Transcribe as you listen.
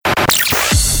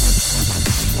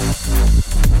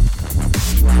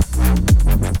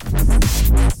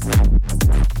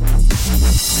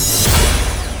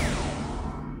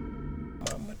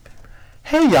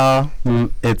Hey y'all,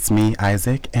 it's me,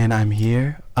 Isaac, and I'm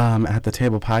here at the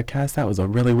Table Podcast. That was a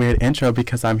really weird intro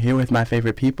because I'm here with my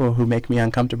favorite people who make me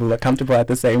uncomfortable but comfortable at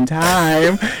the same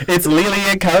time. It's Lily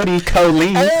and Cody.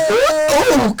 Cole-Lee.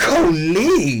 Oh,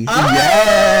 Cole-Lee.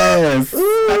 Yes.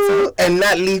 Ooh. And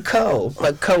not Lee Cole,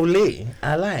 but Cole-Lee.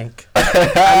 I like.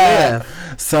 I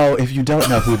live. So if you don't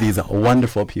know who these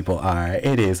wonderful people are,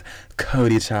 it is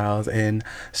Cody Charles and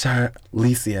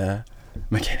Charlicia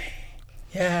McKinney.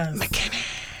 Yes. McKinney.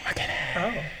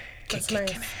 Oh, that's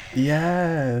nice.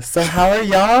 Yes. So how are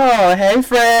y'all? Hey,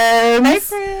 friends. Hey,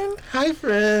 friend. Hi,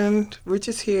 friend. We're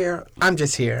just here. I'm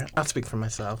just here. I'll speak for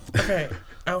myself. Okay,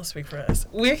 I'll speak for us.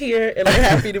 We're here, and we're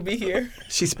happy to be here.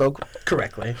 She spoke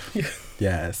correctly.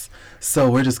 Yes. So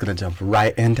we're just going to jump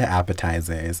right into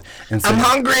appetizers. And so, I'm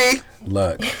hungry.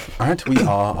 Look, aren't we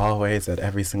all always at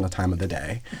every single time of the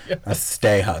day? Yes. I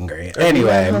stay hungry. Are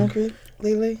Anyway. you hungry,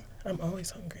 Lily? I'm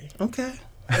always hungry. Okay.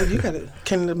 Well, you got it.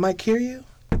 Can the mic hear you?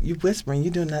 You whispering. You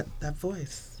doing that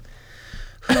voice.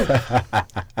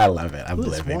 I love it. I'm Ooh,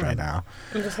 it's living warm. right now.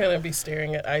 I'm just going to be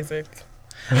staring at Isaac.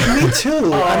 Me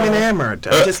too. I'm enamored.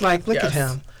 I'm just like, look at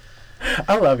Yes. him.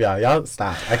 I love y'all. Y'all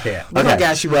stop. I can't. We're going to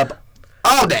gas you up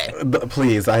all day.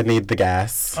 Please, I need the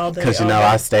gas. All day, Because you all know day.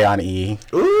 I stay on E.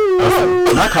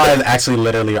 Ooh. My car is actually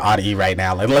literally on E right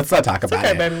now. Like, let's not talk about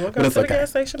Okay, it. baby. We'll But go to it's the okay. gas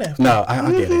station after. No,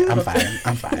 I'll get it. I'm fine.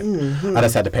 I'm fine. I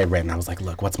just had to pay rent, and I was like,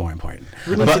 look, what's more important?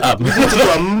 We need to do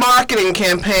a marketing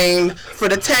campaign for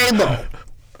the table.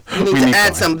 We need to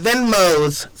add some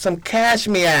Venmos, some Cash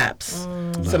Me apps,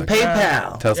 some Look.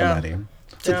 PayPal. Tell Yeah. somebody.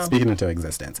 Yeah. Speaking into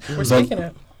existence. We're So- speaking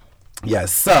it.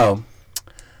 Yes. So,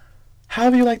 how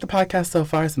have you liked the podcast so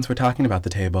far since we're talking about the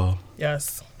table?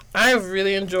 Yes. I've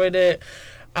really enjoyed it.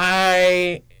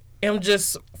 I am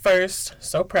just, first,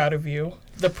 so proud of you.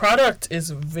 The product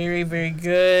is very, very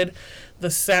good.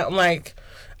 The sound, like,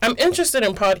 I'm interested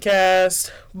in podcasts,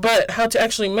 but how to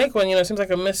actually make one, it seems like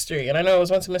a mystery. And I know it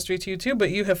was once a mystery to you too, but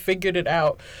you have figured it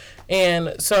out.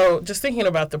 And so just thinking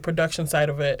about the production side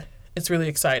of it, it's really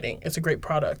exciting. It's a great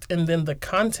product. And then the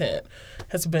content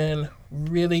has been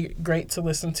really great to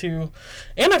listen to.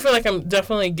 And I feel like I'm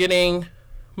definitely getting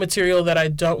material that I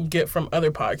don't get from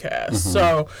other podcasts.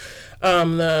 So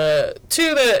the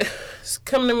two that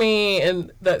come to me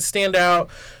and that stand out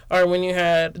are when you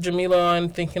had Jamila on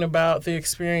thinking about the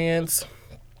experience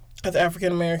at the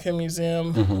African American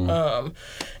Museum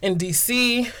in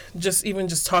D.C.,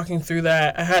 just talking through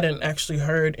that. I hadn't actually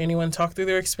heard anyone talk through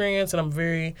their experience, and I'm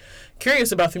very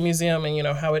curious about the museum and,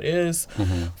 how it is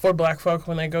for Black folk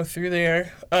when they go through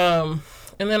there. And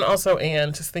then also,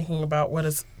 Anne, just thinking about what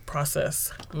does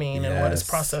process mean and what does Yes.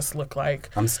 process look like.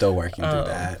 I'm still working through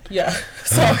that. Yeah.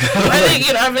 So I think,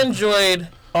 I've enjoyed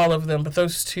all of them, but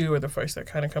those two are the first that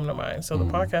kind of come to mind. So the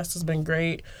podcast has been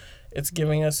great. It's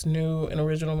giving us new and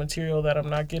original material that I'm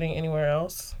not getting anywhere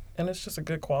else. And it's just a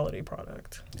good quality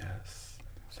product. Yes.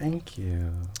 Thank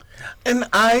you. And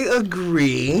I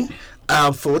agree.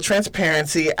 Full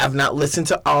transparency, I've not listened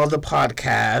to all the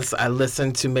podcasts. I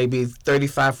listened to maybe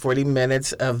 35, 40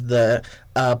 minutes of the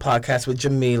podcast with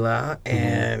Jamila,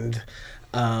 and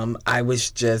I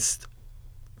was just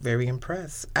very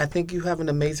impressed. I think you have an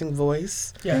amazing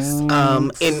voice. Yes.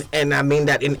 And I mean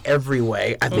that in every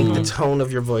way. I think the tone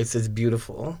of your voice is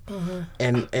beautiful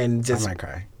and I just might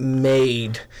cry.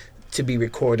 made to be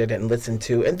recorded and listened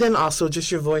to. And then also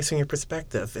just your voice and your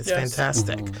perspective. It's Yes.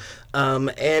 fantastic.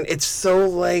 And it's so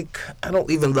like, I don't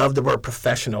even love the word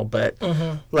professional, but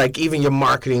like even your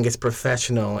marketing is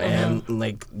professional and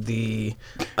like the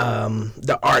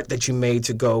art that you made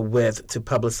to go with to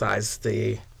publicize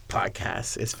the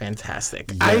podcast is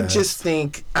fantastic. I Yes. just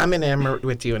think I'm enamored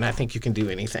with you, and I think you can do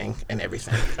anything and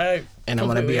everything. And I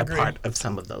want to be a part of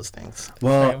some of those things.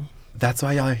 Well, Same. that's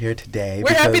why y'all are here today.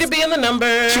 We're happy to because- be in the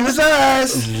number. Choose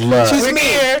us. Look. Choose We're me.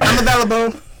 here. I'm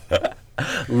available.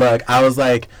 Look, I was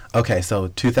like, okay, so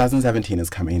 2017 is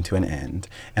coming to an end.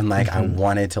 And, like, I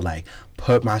wanted to, like,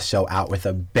 put my show out with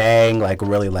a bang. Like,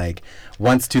 really, like,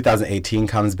 once 2018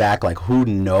 comes back, like, who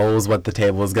knows what the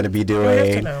table is going to be doing?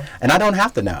 have to know. And I don't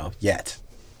have to know yet.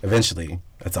 Eventually,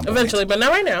 at some point. Eventually, but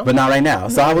not right now. But not right now.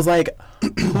 So I was like,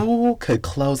 who could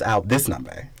close out this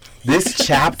number? This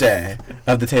chapter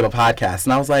of the Table Podcast?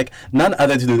 And I was like, none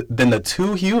other than the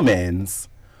two humans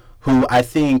who I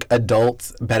think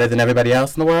adults better than everybody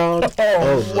else in the world.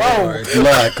 whoa. Lord.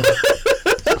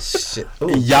 Look, Shit.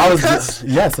 Ooh. y'all was just,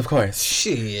 yes, of course.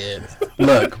 Shit.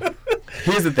 Look,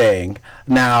 here's the thing.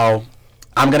 Now,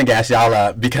 I'm gonna gas y'all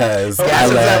up because Gas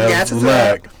us up, gas us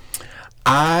look,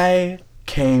 I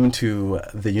came to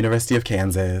the University of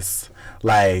Kansas,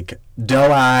 like,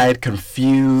 doe-eyed,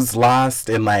 confused, lost,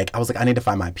 and, like, I was like, I need to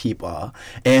find my people.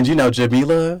 And,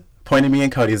 Jamila pointed me in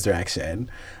Cody's direction.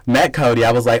 Met Cody.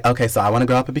 I was like, okay, so I want to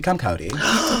grow up and become Cody.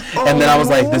 And then I was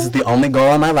like, this is the only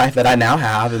goal in my life that I now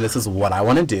have, and this is what I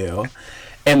want to do.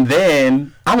 And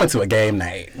then I went to a game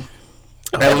night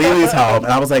at Lily's home,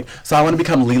 and I was like, so I want to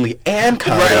become Lily and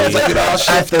Cody. Right, I was like, it all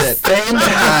at the same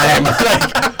time.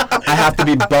 Like, I have to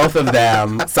be both of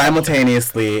them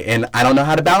simultaneously, and I don't know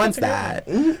how to balance that.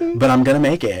 But I'm going to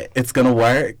make it. It's going to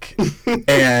work.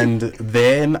 And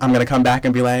then I'm going to come back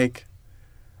and be like,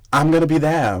 I'm going to be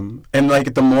them. And,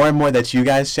 like, the more and more that you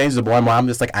guys change, the more and more I'm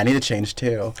just like, I need to change,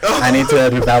 too. I need to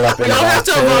develop and evolve, too. We all have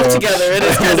to evolve together. It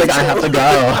is I was like, I have to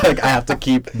go. Like, I have to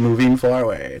keep moving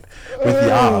forward with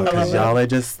y'all, because y'all are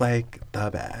just, like, the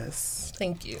best.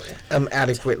 Thank you. I'm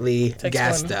adequately Takes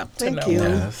gassed one up. to Thank know. you.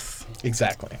 Yes.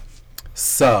 Exactly.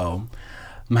 So,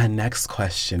 my next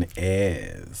question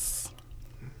is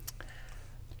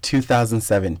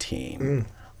 2017.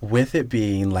 With it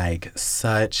being like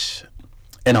such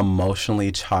an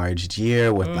emotionally charged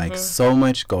year with like so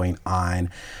much going on,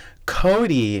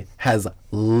 Cody has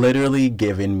literally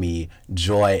given me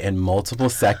joy in multiple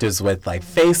sectors with like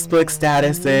Facebook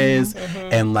statuses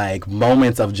and like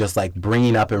moments of just like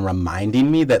bringing up and reminding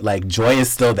me that like joy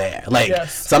is still there. Like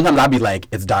sometimes I'll be like,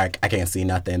 it's dark, I can't see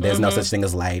nothing. There's no such thing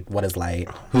as light. What is light?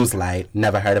 Who's light?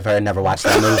 Never heard of her, never watched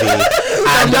that movie.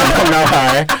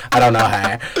 I don't know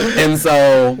her. And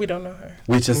so We don't know her.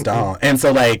 we just don't. And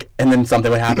so, like, and then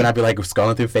something would happen. I'd be, like,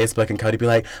 scrolling through Facebook, and Cody would be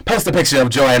like, post a picture of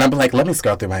joy. And I'd be like, let me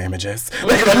scroll through my images.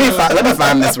 Like, let me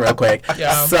find this real quick.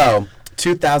 Yeah. So,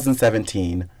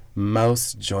 2017,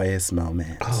 most joyous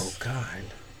moments. Oh, God.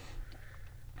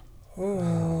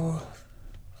 Ooh.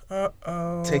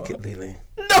 Uh-oh. Take it, Lily.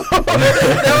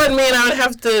 That would mean I would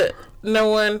have to know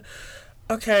one.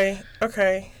 Okay.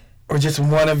 Or just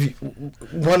one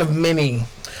of many.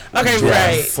 Okay, joyful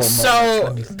right. moments.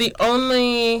 So the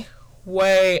only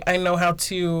way I know how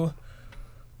to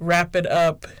wrap it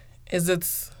up is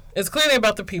it's clearly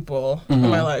about the people in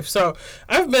my life. So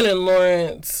I've been in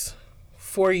Lawrence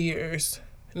 4 years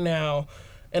now,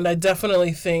 and I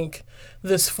definitely think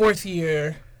this 4th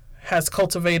year has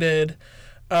cultivated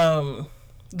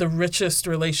the richest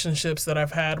relationships that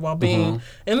I've had while being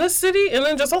in this city, and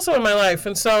then just also in my life.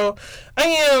 And so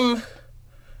I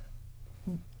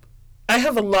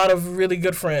have a lot of really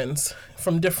good friends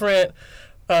from different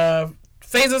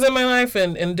phases in my life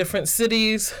and in different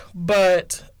cities,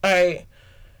 but I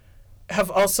have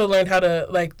also learned how to,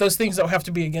 like, those things don't have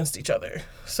to be against each other.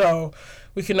 So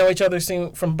we can know each other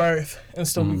from birth and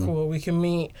still be cool. We can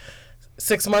meet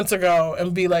 6 months ago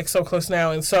and be like so close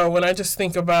now. And so when I just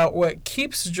think about what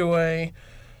keeps joy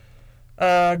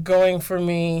going for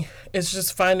me, it's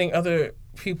just finding other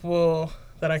people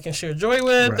that I can share joy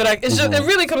with. Right. It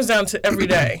really comes down to every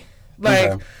day.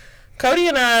 Like Cody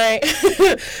and I,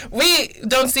 we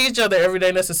don't see each other every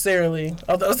day necessarily,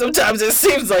 although sometimes it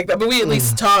seems like that. But we at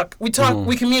least talk. We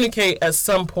communicate at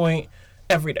some point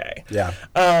every day. Yeah.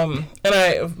 And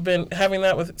I've been having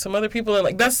that with some other people, and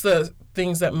like that's the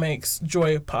things that makes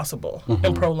joy possible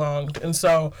and prolonged. And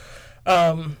so,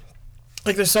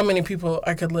 like there's so many people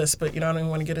I could list, but I don't even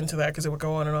want to get into that because it would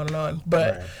go on and on and on.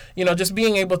 But just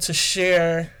being able to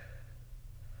share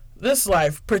this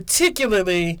life,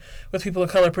 particularly with people of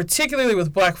color, particularly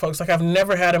with Black folks, like I've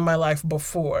never had in my life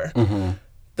before.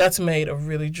 That's made a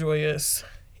really joyous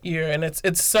year, and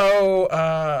it's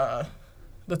so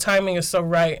the timing is so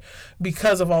right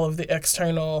because of all of the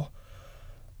external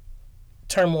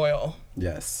turmoil.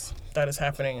 Yes, that is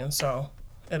happening, and so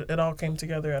it all came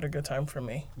together at a good time for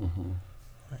me.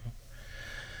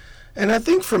 And I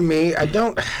think for me, I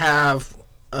don't have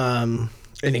an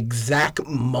exact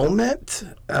moment.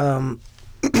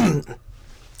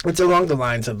 It's along the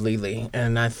lines of Lily,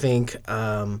 and I think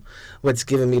what's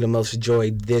given me the most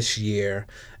joy this year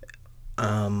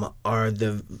are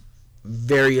the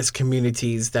various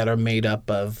communities that are made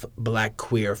up of Black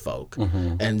queer folk.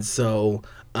 And so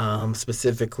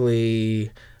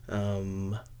specifically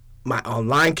my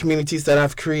online communities that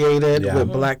I've created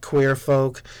with Black queer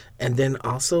folk, and then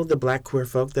also the Black queer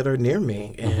folk that are near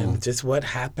me, and just what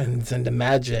happens and the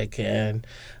magic and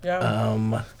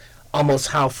almost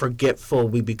how forgetful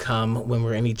we become when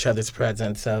we're in each other's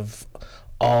presence of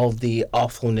all the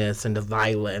awfulness and the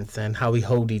violence and how we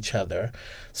hold each other.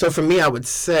 So for me, I would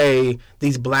say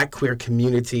these Black queer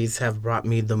communities have brought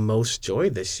me the most joy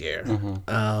this year.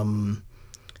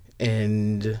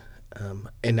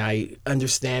 And I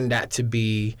understand that to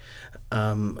be,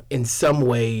 in some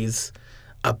ways,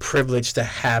 a privilege to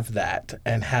have that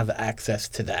and have access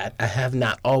to that. I have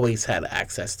not always had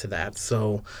access to that.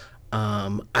 So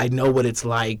I know what it's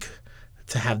like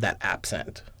to have that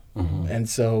absent. And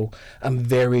so I'm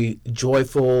very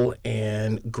joyful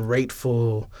and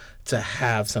grateful to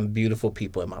have some beautiful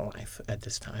people in my life at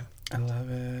this time. I love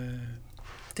it.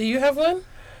 Do you have one?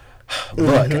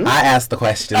 Look, I asked the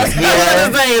questions. I was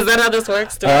gonna say, is that how this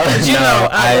works? Too? You No, know,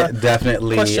 I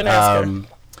definitely. question asker.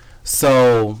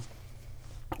 So,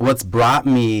 what's brought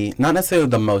me not necessarily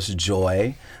the most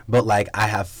joy, but like I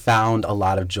have found a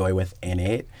lot of joy within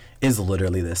it is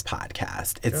literally this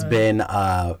podcast. It's been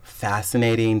a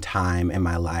fascinating time in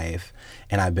my life,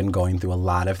 and I've been going through a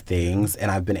lot of things,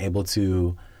 and I've been able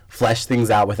to flesh things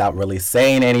out without really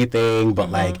saying anything, but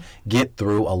like get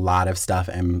through a lot of stuff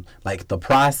and like the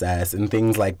process and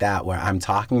things like that, where I'm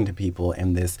talking to people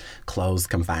in this closed,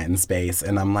 confined space,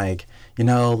 and I'm like, you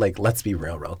know, like, let's be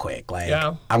real quick. Like,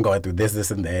 I'm going through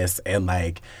this, and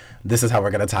like, this is how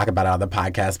we're going to talk about it on the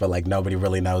podcast, but like nobody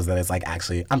really knows that it's like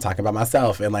actually I'm talking about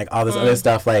myself and like all this other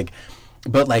stuff, like,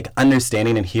 but like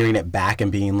understanding and hearing it back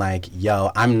and being like,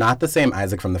 yo, I'm not the same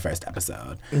Isaac from the first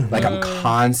episode. Like I'm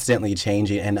constantly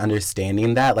changing, and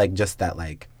understanding that, like just that,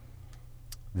 like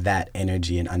that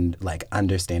energy and like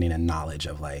understanding and knowledge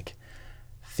of like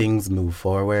things move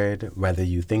forward, whether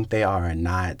you think they are or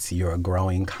not. You're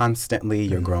growing constantly.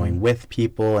 You're growing with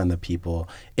people, and the people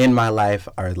in my life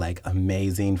are like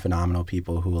amazing, phenomenal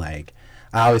people who like,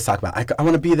 I always talk about, I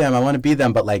want to be them. I want to be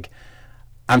them. But like,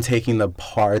 I'm taking the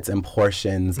parts and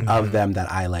portions of them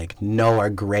that I like know are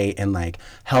great and like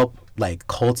help like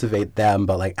cultivate them,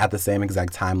 but like at the same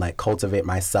exact time like cultivate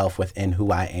myself within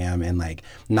who I am, and like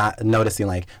not noticing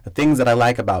like the things that I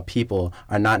like about people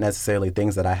are not necessarily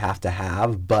things that I have to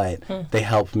have, but they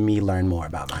help me learn more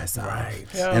about myself. Right.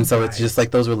 Yeah. And so it's just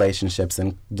like those relationships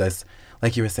and this,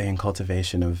 like you were saying,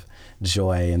 cultivation of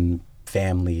joy and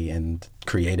family and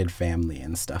created family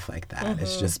and stuff like that.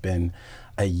 It's just been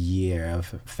a year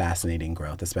of fascinating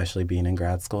growth, especially being in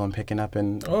grad school and picking up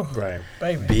and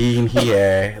Baby. being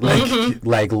here.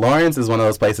 Like Lawrence is one of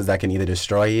those places that can either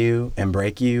destroy you and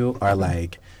break you or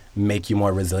like make you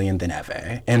more resilient than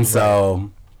ever. And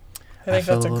so I think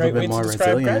that's a great way to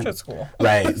describe graduate school.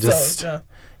 Right. Just So,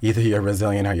 either you're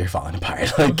resilient or you're falling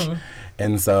apart. Like,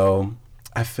 and so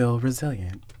I feel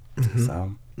resilient.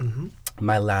 So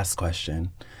my last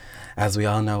question, as we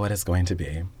all know what it's going to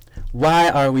be, why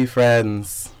are we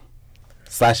friends /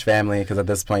 family? Because at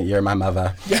this point, you're my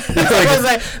mother. So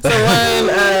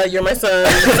one, you're my son.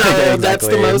 So that's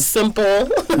the most simple.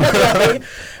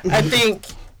 I think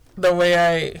the way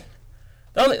I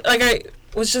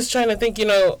was just trying to think, you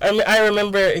know, I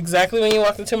remember exactly when you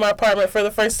walked into my apartment for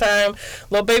the first time.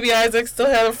 Little baby Isaac still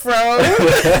had a fro.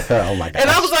 Oh my gosh. And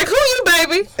I was like, who you,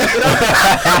 baby?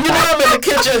 You know I'm in the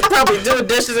kitchen probably doing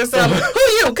dishes or something. Who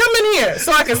you? Come in here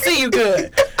so I can see you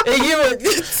good. And you were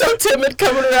so timid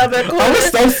coming out that corner. I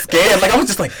was so scared. Like, I was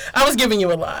just like... I was giving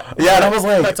you a lot. Yeah, and I was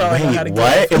like, That's all I know how to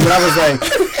wait, give. what? And then I was like...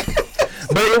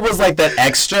 But it was like that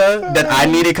extra that I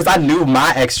needed, because I knew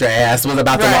my extra ass was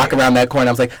about to walk around that corner.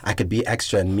 I was like, I could be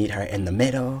extra and meet her in the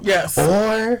middle. Yes.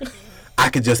 Or I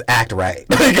could just act right.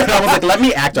 I was like, let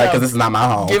me act right, because this is not my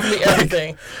home. Give me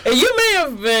everything. And you may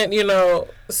have been, you know,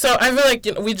 so I feel like,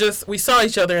 you know, we saw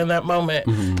each other in that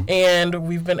moment, and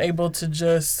we've been able to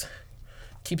just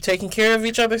keep taking care of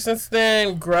each other since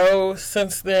then, grow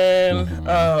since then.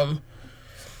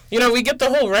 You know, we get the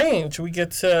whole range. We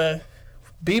get to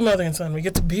be mother and son. We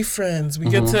get to be friends. We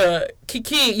get to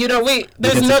kiki. You know,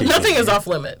 nothing is off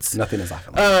limits. Nothing is off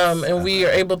limits. And we are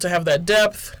able to have that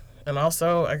depth, and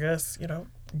also, I guess, you know,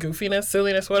 goofiness,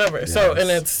 silliness, whatever. Yes. So,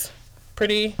 and it's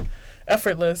pretty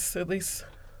effortless, at least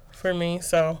for me.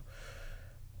 So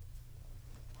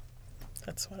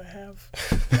that's what I have.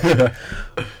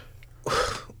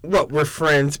 Well, we're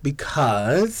friends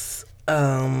because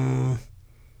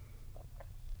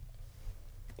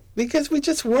we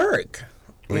just work.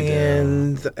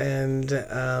 And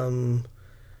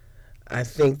I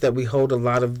think that we hold a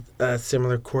lot of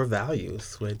similar core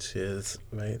values, which is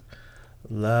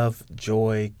love,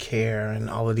 joy, care, and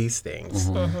all of these things.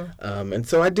 And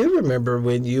so I do remember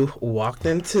when you walked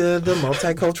into the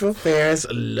multicultural fairs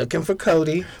looking for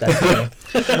Cody. That's me.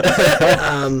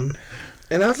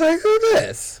 And I was like, who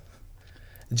this?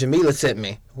 Jamila sent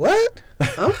me. What?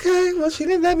 Okay, well, she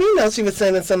didn't let me know she was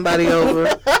sending somebody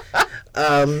over.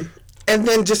 And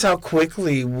then just how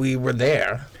quickly we were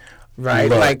there, right?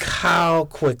 Look, like how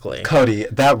quickly. Cody,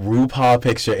 that RuPaul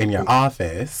picture in your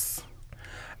office,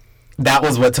 that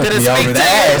was what took me over the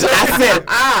edge. I said,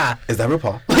 is that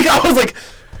RuPaul? Like, I was like,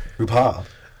 RuPaul.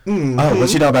 Oh,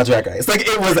 what you know about Drag Race? Like,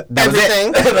 that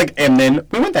Everything. was it. Like, and then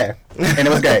we went there. And it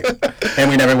was great. And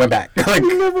we never went back. Like,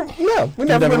 we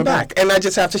never went back. And I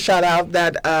just have to shout out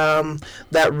that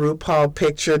that RuPaul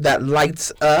picture that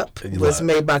lights up was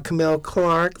made by Camille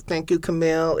Clark. Thank you,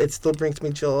 Camille. It still brings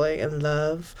me joy and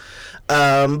love.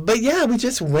 But yeah, we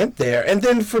just went there. And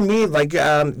then for me, like,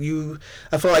 I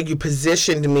feel like you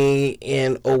positioned me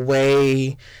in a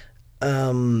way,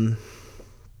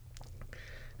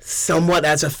 somewhat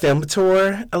as a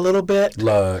femtor a little bit.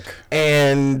 Look.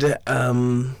 And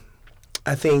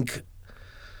I think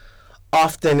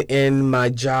often in my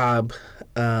job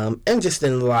and just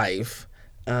in life,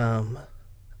 I'm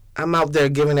out there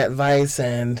giving advice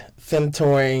and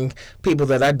femtoring people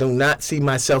that I do not see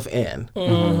myself in,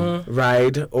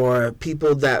 right? Or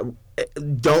people that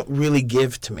don't really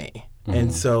give to me.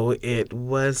 And so it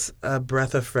was a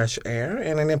breath of fresh air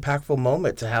and an impactful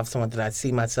moment to have someone that I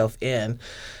see myself in.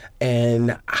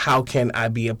 And how can I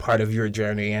be a part of your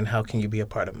journey, and how can you be a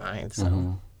part of mine?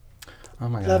 So, Oh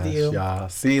my love gosh, you. y'all.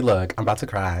 See, look, I'm about to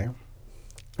cry.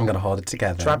 I'm going to hold it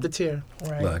together. Drop the tear.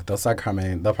 Right. Look, they'll start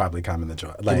coming. They'll probably come in the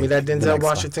drawer. Like, Give me that the Denzel next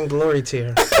Washington glory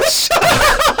tear.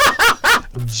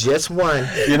 Just one. one.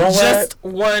 You know what? Just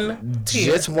one tear.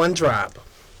 Just one drop.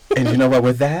 And you know what?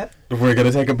 With that, we're going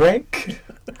to take a break.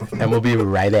 And we'll be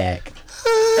right back.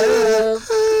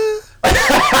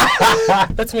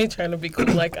 That's me trying to be cool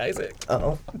like Isaac.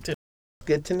 Uh-oh.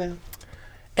 Good to know.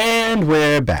 And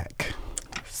we're back.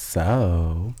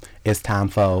 So, it's time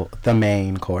for the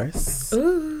main course.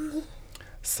 Ooh.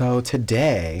 So,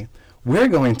 today, we're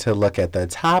going to look at the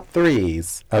top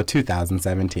threes of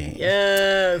 2017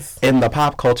 Yes. in the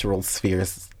pop cultural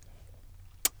spheres.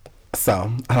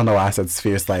 So, I don't know why I said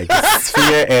spheres, like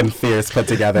sphere and fierce put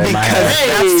together in my Because head.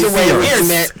 that's the way it was Fierce.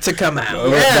 meant to come out.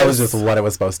 That was just what it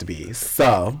was supposed to be.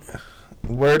 So,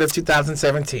 Word of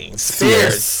 2017.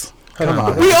 fierce. Come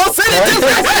on. We all said it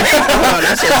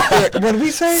different. What did we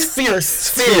say? Fierce.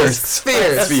 Spheres.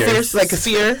 Spheres. Spheres. Like a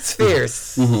sphere.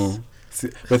 Spheres.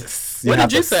 What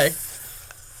did you say?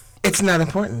 It's not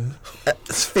important.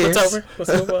 Spheres. It's over. Let's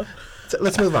move on.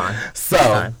 Let's move on. So,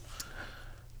 Fine.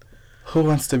 who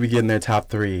wants to begin their top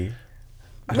three?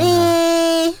 Me.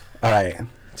 All right.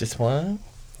 Just one?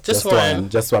 Just one.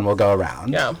 Just one will go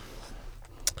around. Yeah.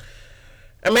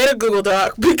 I made a Google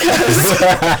Doc because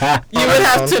you would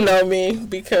have to know me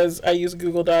because I use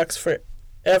Google Docs for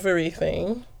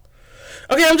everything.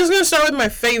 Okay, I'm just going to start with my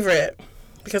favorite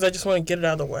because I just want to get it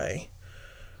out of the way.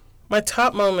 My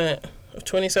top moment of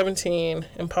 2017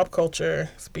 in pop culture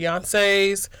is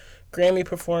Beyonce's Grammy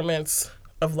performance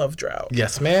of Love Drought.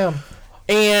 Yes, ma'am.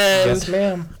 And Yes,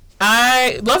 ma'am.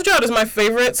 Love Drought is my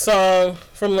favorite song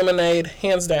from Lemonade,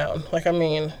 hands down. Like, I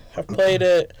mean, I've played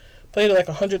it like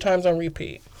 100 times on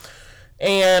repeat.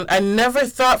 And I never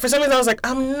thought, for some reason, I was like,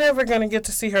 I'm never going to get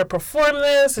to see her perform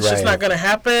this. It's just Right. not going to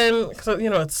happen. So,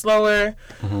 it's slower.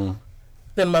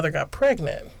 Then Mother got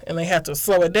pregnant, and they had to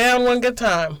slow it down one good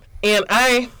time. And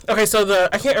I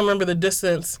can't remember the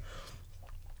distance,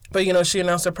 but, she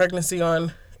announced her pregnancy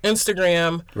on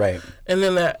Instagram. Right. And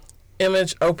then that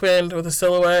image opened with a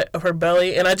silhouette of her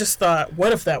belly, and I just thought,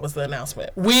 what if that was the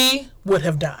announcement? We would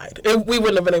have died. We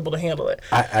wouldn't have been able to handle it.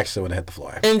 I actually would have hit the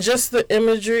floor. And just the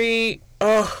imagery,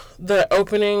 the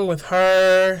opening with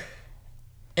her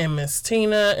and Miss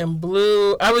Tina and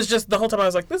Blue. I was just, the whole time I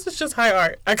was like, this is just high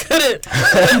art. I couldn't.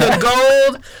 And the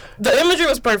gold, the imagery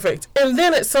was perfect. And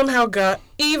then it somehow got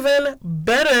even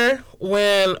better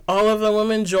when all of the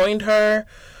women joined her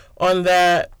on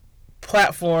that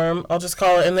platform, I'll just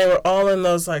call it, and they were all in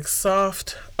those like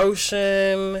soft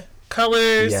ocean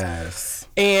colors. Yes.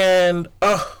 And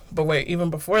but wait, even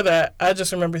before that, I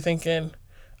just remember thinking,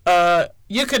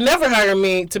 you could never hire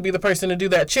me to be the person to do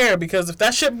that chair, because if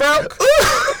that shit broke,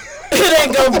 it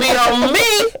ain't gonna be on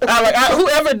me.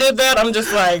 Whoever did that, I'm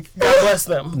just like, God bless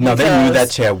them. No, they knew that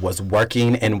chair was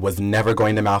working and was never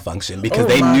going to malfunction, because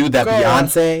they my knew that God.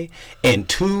 Beyonce and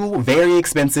two very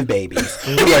expensive babies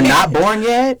who are not born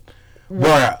yet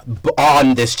were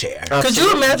on this chair. Could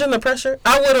you imagine the pressure?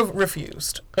 I would have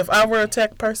refused if I were a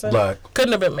tech person. Look.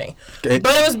 Couldn't have been me. But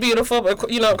it was beautiful. But of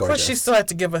course, she Gorgeous. still had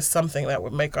to give us something that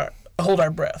would make hold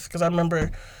our breath. Because I remember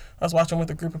I was watching with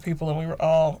a group of people and we were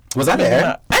all. Was I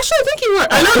there? Actually, I think you were.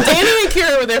 I know Danny and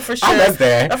Kira were there for sure. I was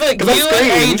there. I feel like 'Cause I you and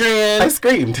screamed. Adrian. I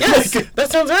screamed. Yes,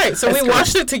 that sounds right. So we screamed.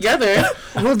 watched it together.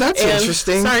 Well, that's and-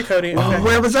 interesting. Sorry, Cody. Okay.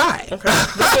 Where was I?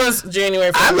 This was January.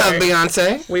 I love February.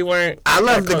 Beyonce. We weren't. I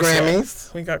love that the close yet.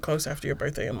 Grammys. We got close after your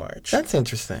birthday in March. That's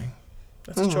interesting.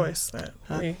 That's a choice that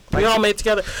we all made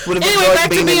together. Would've Anyway, enjoyed back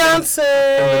to being in-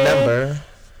 Beyonce. Remember?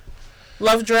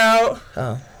 Love Drought.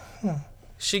 Oh.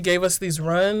 She gave us these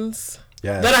runs.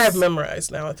 Yes. that I have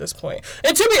memorized now at this point.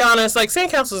 And to be honest, like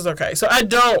Sandcastles is okay, so I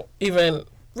don't even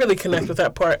really connect with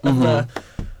that part of the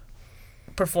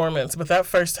performance. But that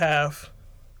first half,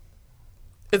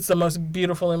 it's the most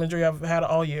beautiful imagery I've had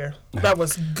all year. That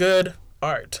was good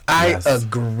art. I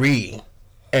agree,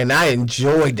 and I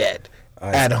enjoyed it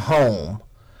at home,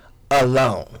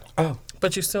 alone. Oh,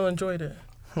 But you still enjoyed it.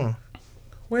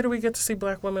 Where do we get to see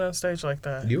black women on stage like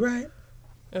that? You're right.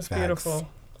 It's facts. beautiful.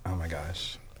 Oh my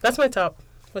gosh. That's my top.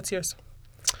 What's yours?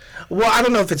 Well, I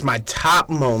don't know if it's my top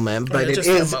moment, but it just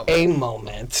is a a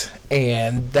moment,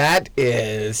 and that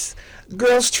is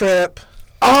Girls Trip.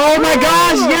 Oh my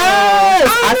gosh, yes!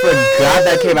 I forgot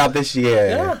that came out this year.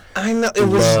 Yeah. I know it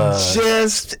was Love.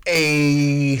 just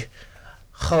a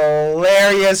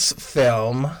hilarious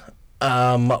film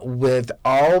with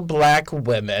all black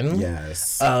women.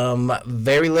 Yes.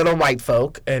 Very little white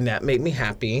folk, and that made me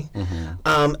happy.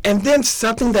 And then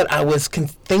something that I was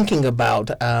thinking about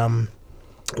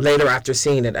later after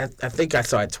seeing it, I think I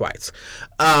saw it twice.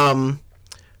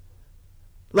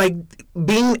 Like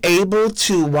being able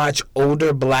to watch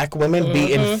older black women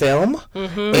be in film,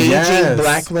 aging Yes.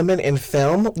 black women in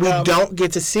film, we don't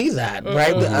get to see that,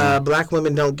 right? Black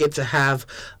women don't get to have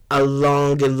a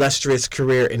long, illustrious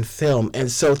career in film. And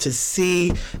so to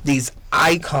see these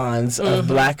icons of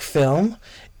black film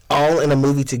all in a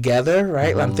movie together,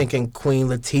 right? I'm thinking Queen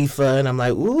Latifah, and I'm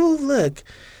like, ooh, look,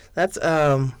 that's,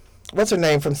 what's her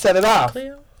name from Set It Off?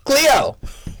 Cleo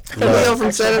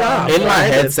from Set It Off. In my right?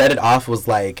 head, Set It Off was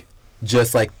like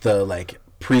just like the like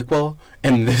prequel,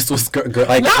 and this was like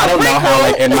I don't know how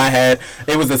like in my head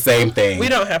it was the same thing. We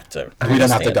don't have to. We don't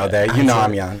have to go understand there. You know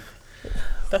I'm young.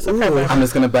 That's okay. baby. I'm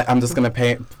just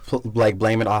gonna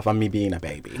blame it off on me being a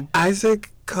baby.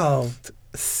 Isaac called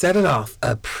Set It Off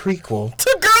a prequel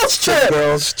To Girls Trip.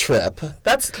 Girls Trip.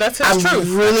 That's his I'm truth.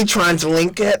 really trying to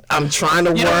link it. I'm trying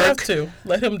to You don't have work. to.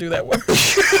 Let him do that work.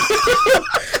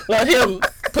 Let him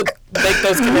make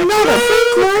those connections.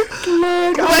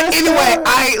 But anyway,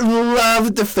 I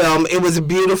loved the film. It was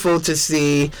beautiful to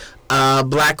see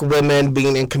black women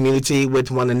being in community with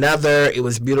one another. It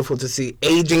was beautiful to see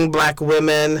aging black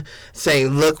women saying,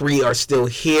 look, we are still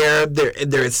here. There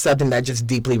is something that just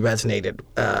deeply resonated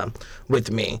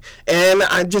with me. And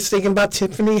I'm just thinking about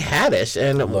Tiffany Haddish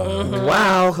and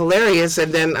wow, hilarious.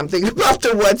 And then I'm thinking about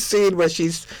the one scene where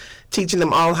she's teaching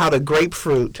them all how to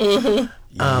grapefruit.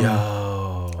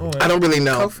 Yo, I don't really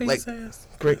know. Kofi Like, says.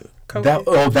 great.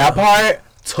 Kofi. that part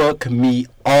took me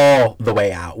all the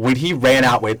way out when he ran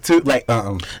out with two like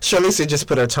Charlize just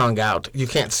put her tongue out. You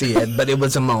can't see it, but it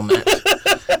was a moment.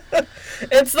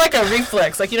 It's like a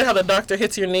reflex. Like, you know how the doctor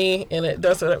hits your knee and it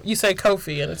does it. You say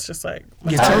Kofi and it's just like,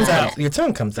 my Your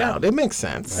tongue comes out. It makes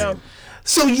sense. Yeah.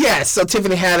 So yes, so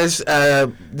Tiffany Haddish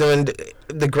doing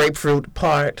the grapefruit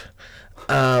part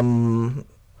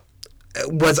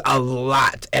was a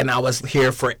lot, and I was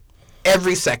here for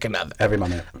every second of it. every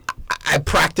moment. I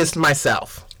practiced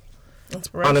myself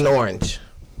on an orange.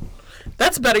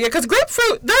 That's better, yeah, because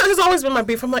grapefruit, that has always been my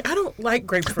beef. I'm like, I don't like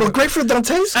grapefruit. Well, grapefruit don't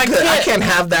taste I good. I can't- can't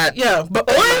have that. Yeah, but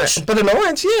orange? But an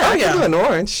orange, yeah. I yeah. can do an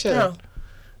orange. Shit. Yeah.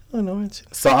 An orange.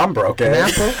 So I'm broken. An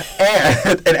apple?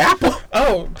 And an apple.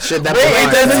 Oh, Shit, that Wait,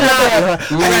 it doesn't have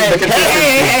have the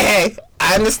Hey.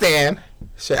 I understand.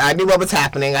 Shit, I knew what was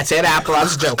happening. I said apple. I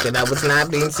was joking. I was not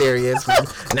being serious. We're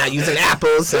not using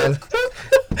apples and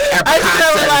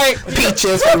apricots and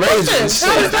peaches and raisins.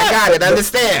 Shit, I got it.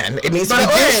 Understand. It needs to be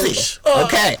orange. juicy.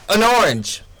 Okay, an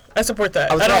orange. I support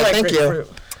that. I was don't right, like thank you. grapefruit.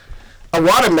 A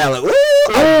watermelon.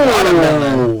 Ooh, a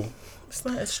watermelon. It's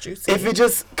not as juicy. If it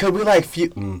just could we like few.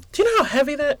 Do you know how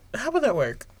heavy that? How would that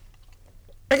work?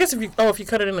 I guess if you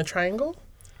cut it in a triangle,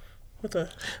 with a.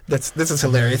 This is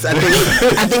hilarious. I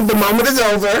think the moment is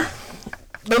over.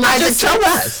 Isaac, tell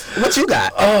us what you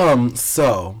got.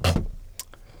 So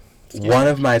one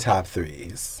of my top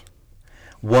threes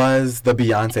was the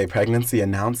Beyonce pregnancy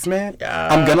announcement. Yeah.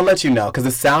 I'm gonna let you know because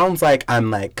it sounds like I'm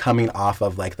like coming off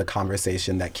of like the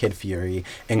conversation that Kid Fury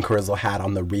and Crizzle had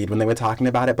on the read when they were talking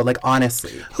about it. But like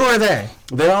honestly, Who are they?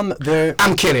 they're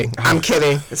I'm kidding. I'm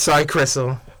kidding. Sorry,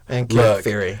 Crystal and Kid Look,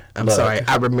 Fury. I'm look. sorry.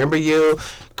 I remember you,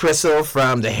 Crystal,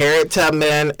 from the Harriet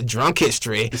Tubman Drunk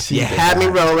History. She You did had me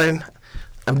that. rolling.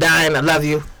 I'm dying. I love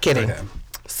you. Kidding. Okay.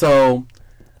 So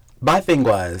my thing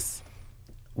was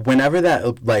whenever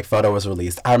that like photo was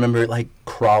released, I remember like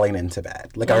crawling into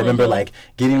bed. Like I remember like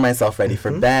getting myself ready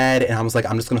for bed, and I was like,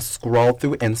 I'm just gonna scroll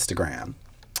through Instagram.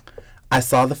 I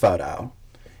saw the photo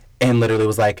and literally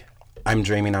was like, I'm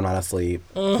dreaming, I'm not asleep.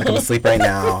 Like I'm asleep right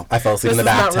now. I fell asleep in the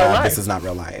This is not real bathtub. life. This is not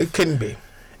real life. It couldn't be.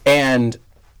 And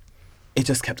it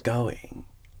just kept going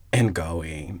and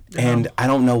going. And I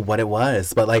don't know what it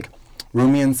was, but like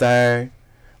Rumi and Sir,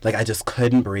 like, I just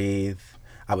couldn't breathe.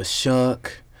 I was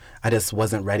shook. I just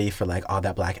wasn't ready for, like, all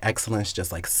that Black excellence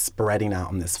just, like, spreading out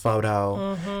on this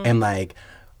photo. And, like,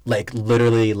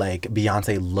 literally, like,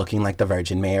 Beyonce looking like the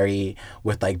Virgin Mary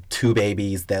with, like, 2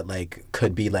 babies that, like,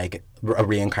 could be, like, a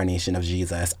reincarnation of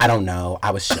Jesus. I don't know.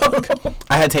 I was shook.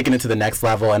 I had taken it to the next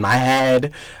level in my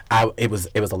head. It was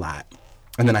a lot.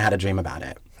 And then I had a dream about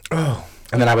it. Oh.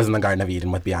 And then I was in the Garden of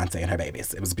Eden with Beyonce and her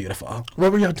babies. It was beautiful.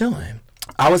 What were y'all doing?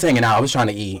 I was hanging out. I was trying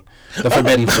to eat the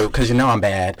forbidden fruit because, you know, I'm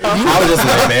bad. I was just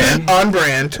living. On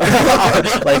brand.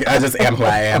 Like, I just am who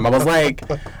I am. I was like,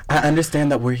 I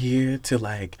understand that we're here to,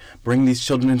 like, bring these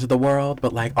children into the world,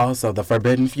 but, like, also the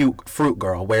forbidden fruit,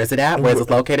 girl. Where's it at? Where's it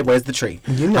located? Where's the tree?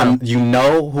 You know. You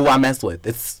know who I mess with.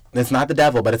 It's not the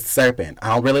devil, but it's the serpent.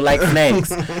 I don't really like snakes.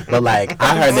 But, like,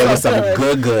 I heard there was some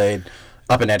good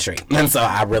up in that tree. And so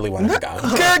I really wanted to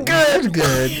go.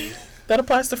 Good. That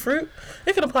applies to fruit.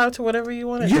 It can apply to whatever you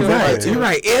want to do. You're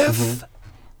right. If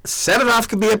Set It Off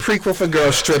could be a prequel for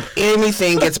Girls Trip,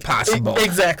 anything is possible.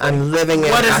 Exactly. I'm living in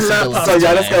What is not possibility. So possible?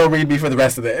 y'all just gonna read me for the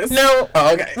rest of this? No.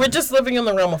 Oh, okay. We're just living in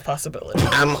the realm of possibility.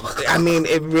 I mean,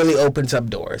 it really opens up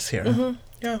doors here.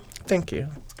 Yeah. Thank you.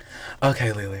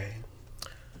 Okay, Lily.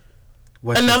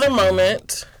 Another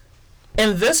moment,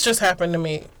 and this just happened to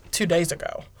me 2 days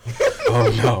ago.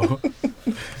 Oh,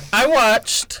 no. I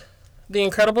watched The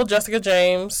Incredible Jessica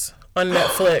James on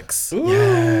Netflix.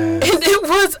 Yes. And it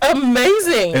was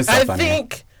amazing. It's so I funny.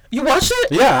 think you watched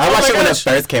it? Yeah, I Oh watched my it when it gosh.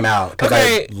 first came out because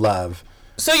Okay. I love.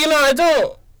 So, you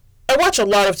know, I watch a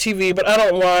lot of TV, but I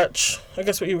don't watch, I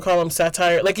guess what you would call them,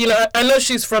 satire. Like, you know, I know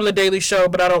she's from The Daily Show,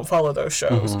 but I don't follow those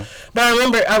shows. But I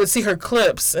remember I would see her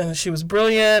clips, and she was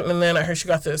brilliant, and then I heard she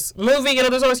got this movie. You know,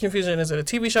 there's always confusion. Is it a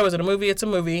TV show? Is it a movie? It's a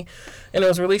movie. And it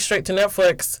was released straight to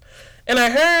Netflix. And I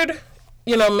heard,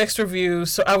 you know, mixed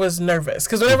reviews, so I was nervous.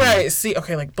 Because whenever I see,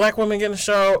 okay, like, Black women getting a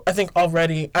show, I think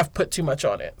already I've put too much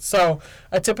on it. So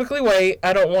I typically wait.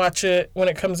 I don't watch it when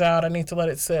it comes out. I need to let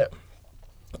it sit.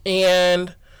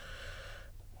 And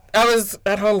I was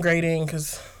at home grading,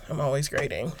 because I'm always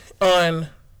grading, on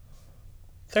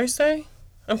Thursday?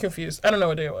 I'm confused. I don't know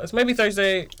what day it was. Maybe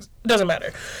Thursday. It doesn't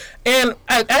matter. And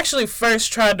I actually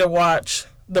first tried to watch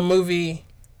the movie.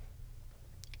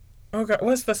 Oh, God.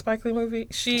 What's the Spike Lee movie?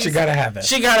 She Gotta Have It.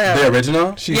 She Gotta Have The It.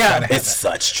 original? She's Yeah. gotta have It's it.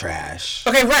 such trash.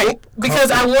 Okay, right.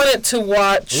 Because I wanted to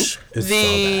watch It's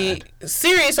the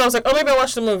series, so I was like, oh, maybe I'll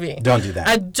watch the movie. Don't do that.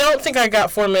 I don't think I got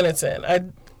 4 minutes in.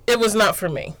 It was not for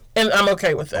me. And I'm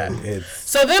okay with that. It's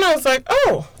So then I was like,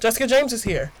 oh, Jessica James is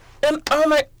here. And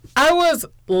I was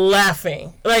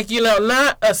laughing. Like, you know,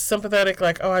 not a sympathetic,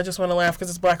 like, oh, I just want to laugh because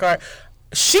it's black art.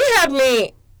 She had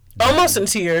me almost in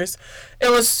tears.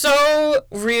 It was so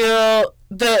real.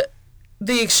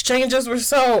 The exchanges were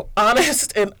so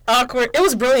honest and awkward. It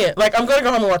was brilliant. Like, I'm going to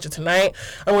go home and watch it tonight.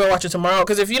 I'm going to watch it tomorrow.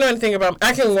 Because if you know anything about me,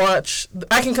 I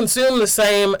can consume the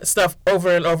same stuff over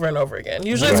and over and over again.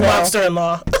 Usually it's Wow.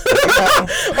 Monster-in-Law. Or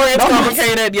it's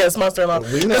complicated. Yes, Monster-in-Law.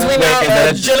 Because we know Wait, is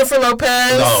that a- Jennifer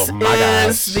Lopez Oh, my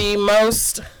is gosh. the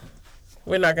most...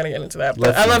 We're not going to get into that. But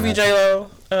Let's I love you, not. J-Lo.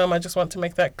 I just want to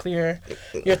make that clear.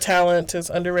 Your talent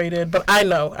is underrated. But I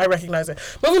recognize it.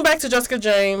 Moving back to Jessica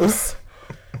James...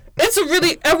 It's a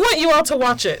really... I want you all to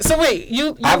watch it. So wait,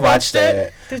 you I watched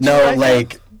it. Did you No,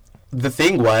 like it? the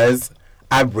thing was,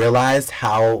 I realized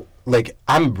how, like,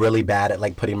 I'm really bad at,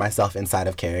 like, putting myself inside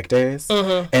of characters.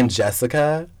 And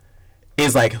Jessica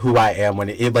is, like, who I am when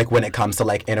it comes to,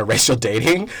 like, interracial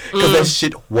dating. Because that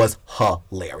shit was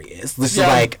hilarious. This is, Yeah.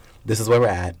 like, this is where we're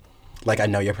at. Like, I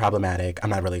know you're problematic. I'm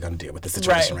not really going to deal with the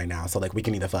situation Right. right now. So, like, we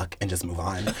can either fuck and just move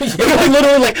on.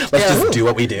 Literally, like, let's just do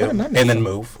what we do and then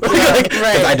move. Like,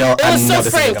 'cause I don't, It I was know so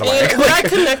this frank. isn't going to And work. when I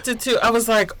connected to, I was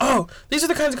like, oh, these are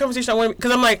the kinds of conversations I want to... Because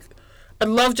I'm like, I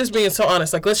love just being so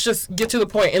honest. Like, let's just get to the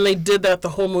point. And they did that the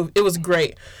whole movie. It was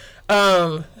great.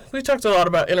 We talked a lot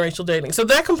about interracial dating. So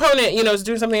that component, you know, is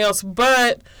doing something else.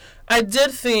 But I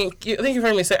did think... I think you've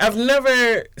heard me say, I've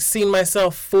never seen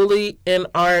myself fully in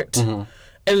art...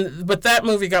 But that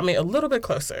movie got me a little bit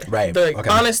closer. Right, The okay.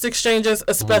 honest exchanges,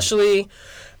 especially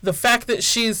the fact that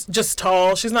she's just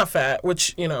tall. She's not fat,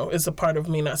 which, you know, is a part of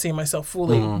me not seeing myself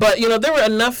fully. But, you know, there were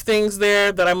enough things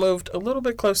there that I moved a little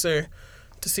bit closer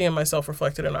to seeing myself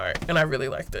reflected in art. And I really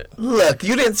liked it. Look,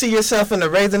 you didn't see yourself in the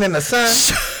Raisin in the Sun?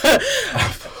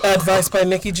 Advice by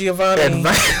Nikki Giovanni.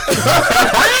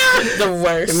 The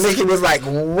worst. Nikki was like,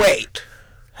 wait,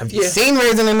 have you Yeah. seen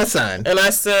Raisin in the Sun? And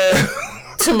I said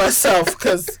to myself,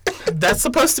 because that's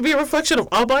supposed to be a reflection of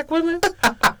all black women?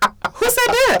 Who said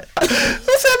that? Who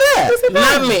said that?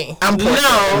 Not me. I'm poor.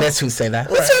 No. That's who say that.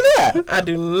 Who said that? I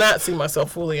do not see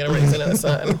myself fully in a Raisin in the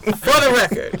Sun. For the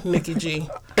record, Nikki G.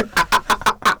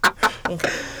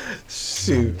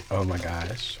 Shoot. Oh my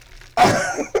gosh.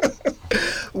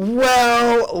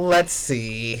 Well, let's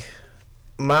see.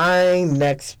 My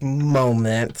next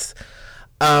moment.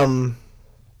 Tank.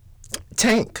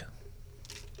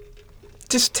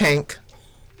 Just Tank,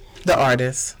 the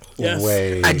artist. Yes.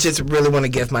 Wait. I just really want to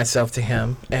give myself to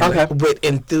him, and Okay. with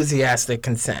enthusiastic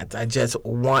consent. I just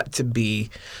want to be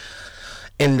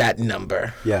in that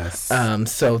number. Yes.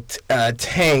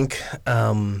 Tank,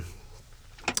 the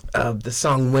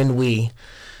song "When We."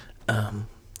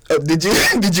 Did you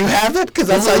have it? Because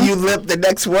I saw you lip the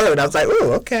next word. I was like,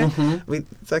 oh, okay.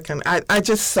 I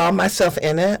just saw myself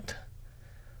in it.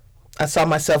 I saw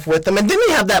myself with them, and didn't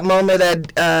he have that moment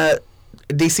at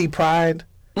DC Pride?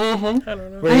 I don't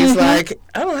know. Where he's like,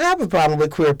 I don't have a problem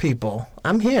with queer people.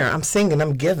 I'm here. I'm singing.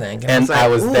 I'm giving. and like, I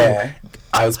was ooh. there.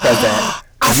 I was present.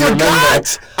 I You remember?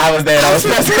 forgot. I was there and I was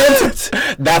present.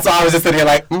 That's why I was just sitting here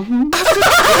like, I'm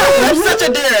such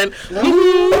a Darren.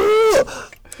 Ooh.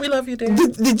 We love you, Darren.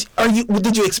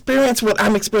 Did you experience what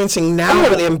I'm experiencing now,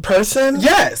 but in person?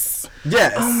 yes.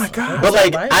 Yes. Oh my God. But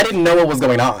like, Right. I didn't know what was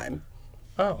going on.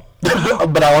 Oh.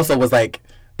 But I also was like,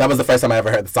 that was the first time I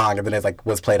ever heard the song, and then it like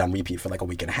was played on repeat for like a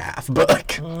week and a half. But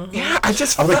like, Yeah, I I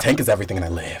was like, Tank is everything, and I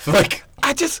live. Like,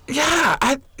 I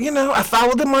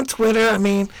followed him on Twitter. I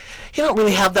mean, he don't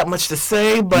really have that much to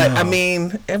say, but I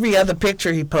mean, every other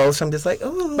picture he posts, I'm just like,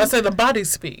 oh. But say the body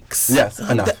speaks. yes,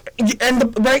 enough.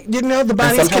 The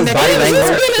body's sometimes connected. body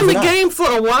language- He's been in the enough. game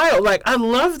for a while. Like, I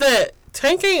love that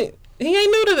Tank ain't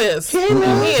new to this. He ain't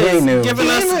new. He He ain't new. is giving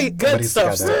He us ain't new. good But he's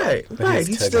stuff. together. Right, But right.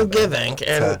 He's still together. giving,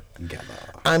 and Together.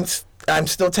 I'm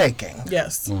still taking.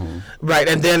 Yes. Right,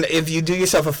 and then if you do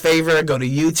yourself a favor, go to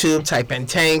YouTube, type in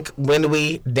Tank, When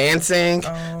We Dancing.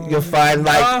 You'll find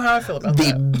like how I feel about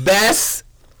the that. best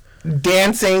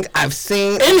dancing I've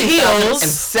seen In heels.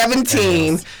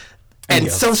 2017. And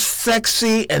heels. so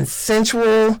sexy and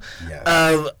sensual.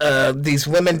 Yes. These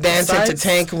women dancing to Sides.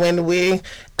 Tank When We.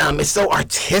 It's so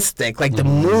artistic. Like the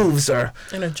moves are,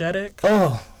 Energetic.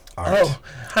 Art.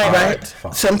 High right. art.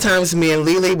 Fun. Sometimes me and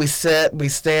Lily, we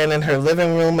stand in her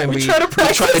living room and we try to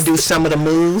practice. do some of the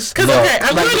moves. Because, Look, okay,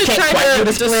 I'm like, going we to can't try quite do to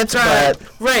the splits, describe.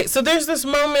 but- Right, so there's this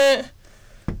moment.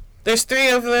 There's three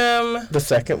of them. The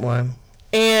second one.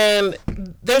 And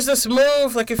there's this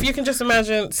move, like if you can just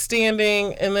imagine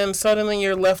standing and then suddenly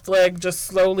your left leg just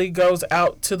slowly goes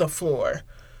out to the floor.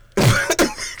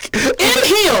 In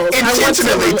heels.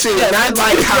 Intentionally too. And I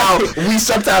like how we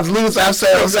sometimes lose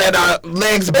ourselves and our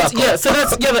legs buckle. Yeah, so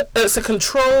it's a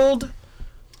controlled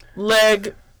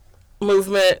leg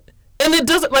movement. And it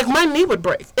doesn't, like my knee would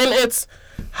break. And it's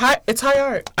high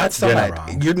art. I'd say You're not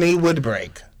wrong. your knee would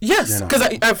break. Yes, You're not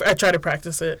because I try to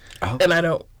practice it. Oh. And I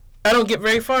don't get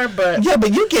very far, but Yeah,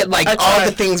 but you get like I all try.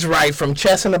 the things right from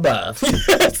chest and above.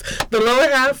 the lower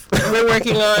half we're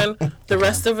working on. The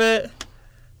rest of it,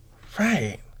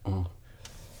 Right.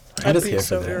 I'm just be here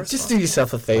so for this. irresponsible. Just do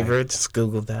yourself a favor. Just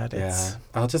Google that. Yeah,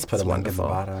 I'll just put a link at the wonderful.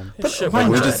 bottom. It should why be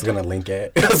We're not? good. just gonna link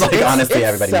it. It's like honestly, it's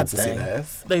everybody needs to see something.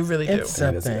 this. They really do. It's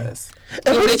It is something. this.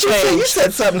 And what They did you say? You changed.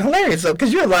 said something hilarious though,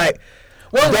 because you're like,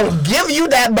 well, don't give you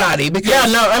that body because Yeah,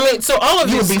 no, I mean, so all of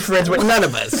you'll these, be friends with none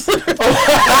of us.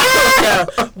 yeah,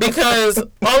 because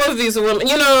all of these women,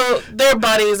 you know, their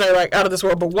bodies are like out of this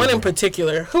world. But one in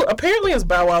particular, who apparently is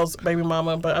Bow Wow's baby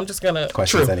mama, but I'm just gonna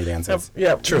Questions True. I need answers.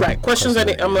 yeah, true, right? Questions I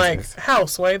need. I'm like, how,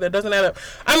 Sway? That doesn't add up.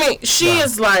 I mean, she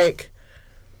is like,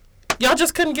 y'all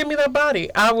just couldn't give me that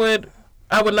body. I would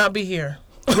not be here.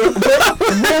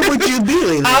 Where would you be,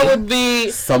 Lily? I would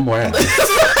be. Somewhere else.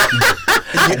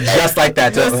 Just like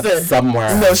that, just Listen. somewhere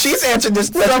else. No, she's answered this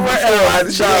question Somewhere before.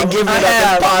 else. She No, ain't giving I it up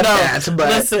have. in podcast, No, but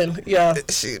listen, yeah,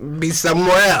 she'd be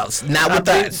somewhere else, not with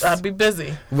us. I'd be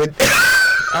busy. With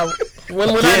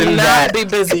When would Getting I that not be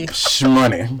busy?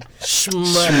 Shmoney.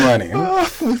 Shmoney.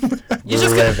 Shmoney. You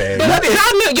just Living. but God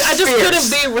knew, I just fierce.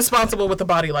 couldn't be responsible with a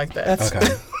body like that. Okay.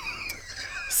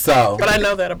 So, But I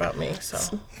know that about me,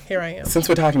 so here I am. since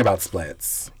we're talking about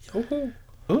splits, Ooh,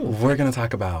 we're gonna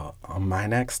talk about my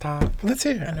next top. Let's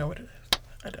hear I it. know what it is.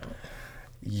 I don't.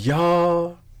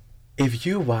 Y'all, if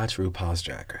you watch RuPaul's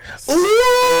Drag Race, Ooh.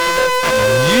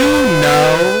 you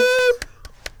know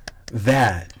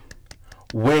that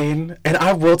when, and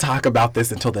I will talk about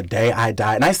this until the day I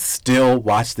die, and I still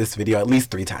watch this video at least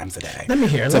 3 times a day. Let me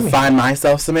hear it, To let me find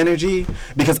myself some energy,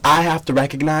 because I have to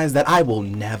recognize that I will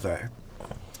never,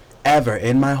 ever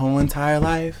in my whole entire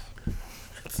life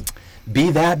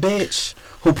be that bitch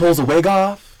who pulls a wig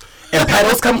off and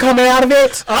petals come coming out of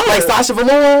it, like Sasha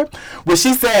Velour, where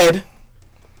she said,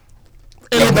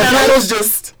 and the petals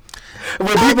just,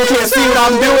 when people can't see what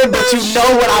I'm doing, but you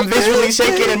know what I'm visually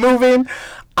shaking and moving,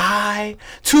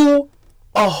 to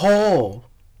a whole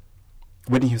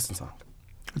Whitney Houston song.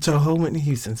 It's a whole Whitney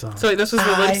Houston song. So wait, this was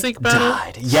the lip sync battle?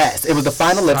 Died. Yes, it was the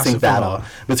final lip sync battle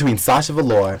between Sasha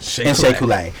Velour and Shea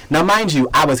Coulee. Now, mind you,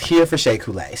 I was here for Shea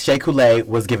Coulee. Shea Coulee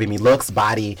was giving me looks,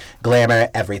 body, glamour,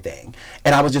 everything.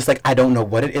 And I was just like, I don't know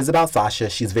what it is about Sasha.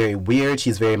 She's very weird.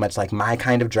 She's very much like my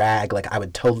kind of drag. Like, I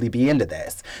would totally be into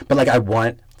this. But, like, I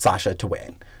want Sasha to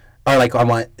win. Or, like, I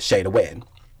want Shea to win.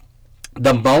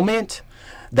 The moment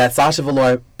that Sasha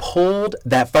Velour pulled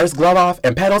that first glove off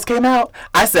and petals came out,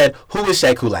 I said, who is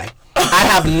Shea Coulee? I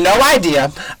have no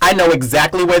idea. I know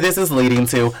exactly where this is leading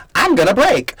to. I'm gonna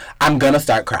break. I'm gonna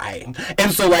start crying.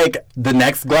 And so, like, the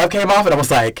next glove came off and I was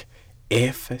like,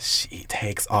 if she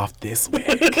takes off this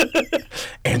wig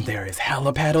and there is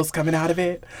hella petals coming out of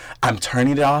it, I'm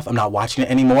turning it off. I'm not watching it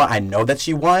anymore. I know that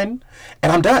she won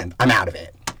and I'm done. I'm out of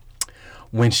it.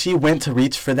 When she went to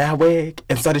reach for that wig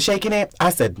and started shaking it, I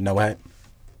said, you know what?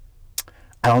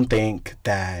 I don't think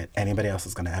that anybody else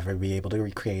is going to ever be able to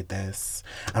recreate this.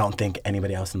 I don't think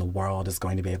anybody else in the world is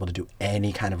going to be able to do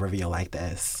any kind of reveal like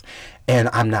this. And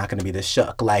I'm not going to be this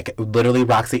shook. Like, literally,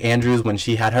 Roxy Andrews, when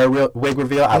she had her wig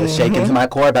reveal, I was shaking to my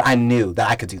core, but I knew that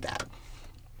I could do that.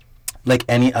 Like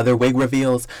any other wig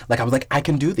reveals, like, I was like, I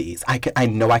can do these. I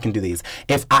know I can do these.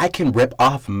 If I can rip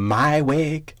off my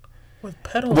wig with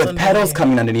petals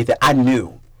coming underneath it, I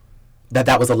knew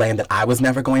that was a lane that I was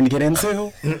never going to get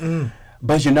into.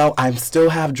 But, you know, I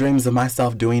still have dreams of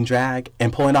myself doing drag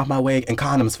and pulling off my wig and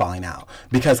condoms falling out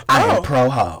because I am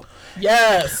pro-ho.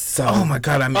 Yes. So, oh, my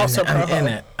God, I'm in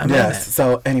it. I'm in it.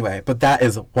 So, anyway, but that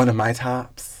is one of my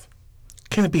tops.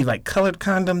 Can it be, like, colored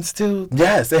condoms, too?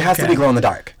 Yes, it has to be glow in the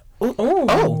dark. Ooh.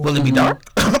 Oh, will it be dark?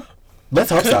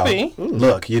 Let's hope so. Be.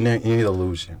 Look, you need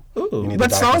illusion. Ooh.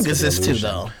 What song is this, too,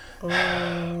 though? Good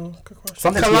question.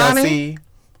 Something Kalani? TLC.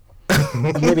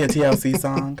 Maybe a TLC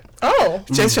song. Oh.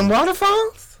 Jason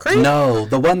Waterfalls? No,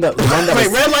 the one that Wait,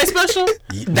 was... Red Light Special?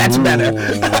 That's better.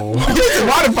 Jason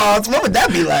Waterfalls, what would that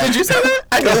be like? Did you say that?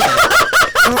 I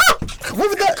did. What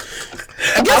was that?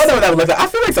 I don't know what that would look like. I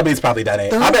feel like somebody's probably done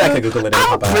it. I bet I could Google it.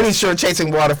 I'm pretty sure Chasing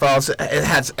Waterfalls it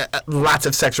has lots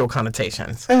of sexual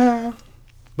connotations.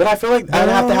 But I feel like I'd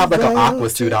have to have like an aqua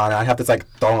suit on. I'd have to like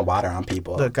throwing water on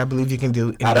people. Look, I believe you can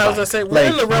do. I was gonna say we're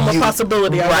in the realm of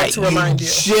possibility. I want to remind you.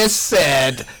 Just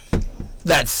said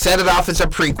that set it off as a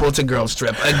prequel to Girls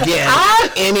Trip. Again,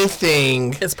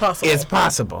 anything is possible. Is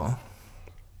possible.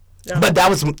 Yeah. But that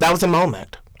was a moment. That was a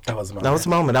moment. That was a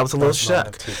moment. I was a little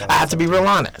shook. I have to be real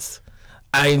honest.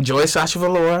 I enjoy Sasha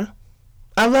Velour.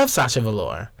 I love Sasha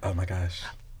Velour. Oh my gosh.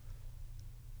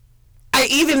 I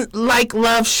even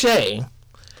love Shea.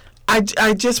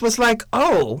 I just was like,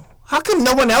 oh, how come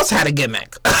no one else had a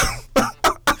gimmick? I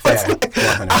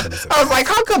was like,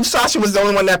 how come Sasha was the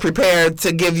only one that prepared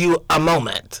to give you a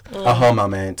moment? A whole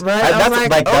moment. Right?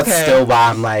 That's still why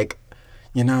I'm like,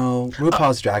 you know,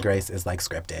 RuPaul's Drag Race is like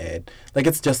scripted. Like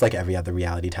it's just like every other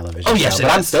reality television show. Yes, but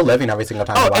I'm still living every single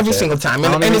time. Every single time,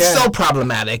 and it's so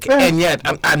problematic. Yeah. And yet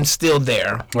I'm still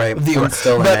there, right? Viewer.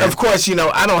 Still but of course, you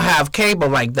know, I don't have cable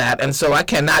like that, and so I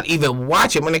cannot even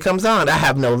watch it when it comes on. I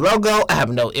have no logo. I have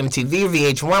no MTV,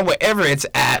 VH1, wherever it's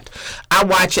at. I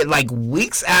watch it like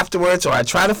weeks afterwards, or I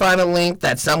try to find a link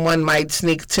that someone might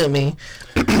sneak to me.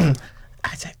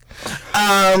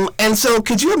 And so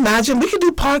could you imagine we could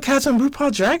do podcasts on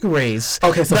RuPaul Drag Race?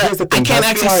 Okay, so here's the thing. I can't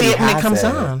actually see it when it comes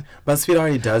on. BuzzFeed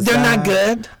already does They're that. not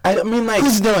good. I mean, like...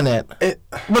 Who's doing it?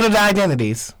 What are the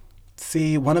identities?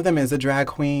 See, one of them is a drag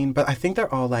queen, but I think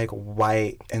they're all, like,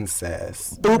 white and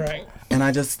cis. Right. And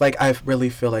I just, like, I really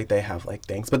feel like they have, like,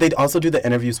 things. But they also do the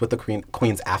interviews with the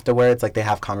queens afterwards. Like, they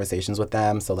have conversations with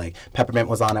them. So, like, Peppermint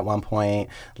was on at one point.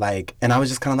 Like, and I was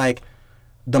just kind of like,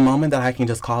 the moment that I can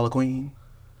just call a queen...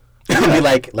 and be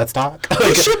like, let's talk.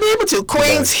 You should be able to.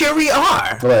 Queens, here we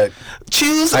are. Look,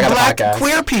 choose black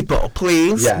queer people,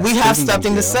 please. Yes, we have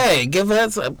something to say. Give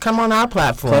us, come on our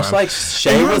platform. Plus, like,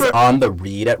 Shea was on the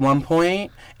read at one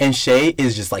point, and Shea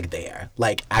is just, like, there.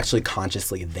 Like, actually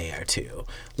consciously there, too.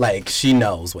 Like, she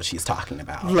knows what she's talking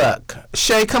about. Look,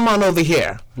 Shea, come on over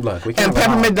here. Look, we can And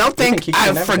Peppermint, don't think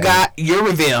I forgot your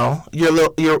reveal,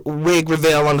 your wig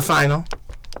reveal on the final.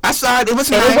 I saw it. It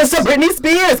was nice. It was to Britney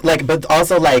Spears. Like, but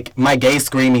also, like, my gay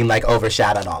screaming, like,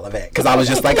 overshadowed all of it. Because I was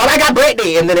just like, oh, my God,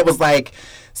 Britney. And then it was like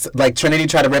Trinity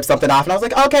tried to rip something off. And I was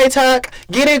like, okay, Tuck,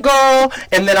 get it, girl.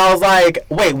 And then I was like,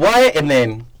 wait, what? And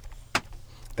then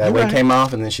that wig came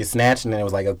off. And then she snatched. And then it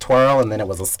was like a twirl. And then it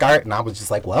was a skirt. And I was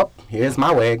just like, well, here's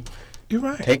my wig. You're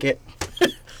right. Take it.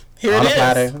 Here on it a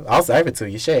platter. I'll serve it to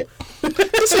you. Shit.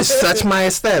 This is such my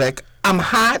aesthetic. I'm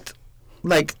hot,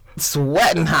 like,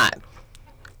 sweating hot.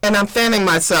 And I'm fanning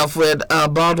myself with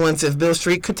Baldwin's If Bill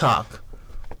Street Could Talk.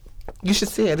 You should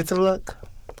see it. It's a look.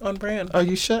 On brand. Are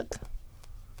you shook?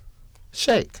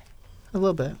 Shake. A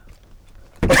little bit.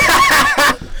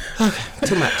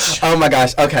 Too much. Oh my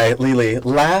gosh. Okay, Lily.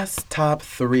 Last top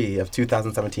 3 of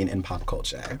 2017 in pop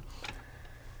culture.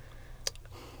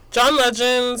 John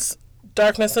Legend's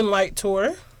Darkness and Light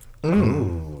tour.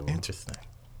 Ooh. Interesting.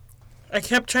 I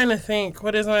kept trying to think,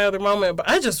 what is my other moment? But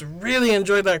I just really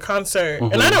enjoyed that concert.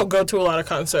 And I don't go to a lot of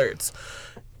concerts.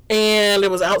 And it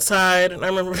was outside, and I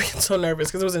remember being so nervous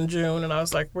because it was in June, and I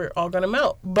was like, we're all going to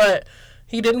melt. But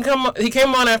he didn't come. He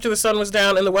came on after the sun was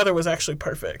down, and the weather was actually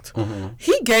perfect.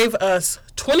 He gave us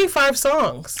 25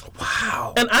 songs.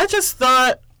 Wow. And I just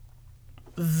thought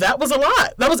that was a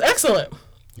lot. That was excellent.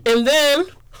 And then...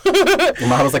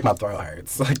 I was like, my throat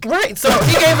hurts. Like, right. So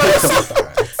he gave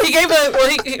us...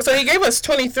 he gave us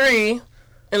 23...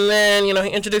 And then, you know, he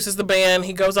introduces the band.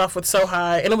 He goes off with So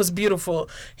High, and it was beautiful.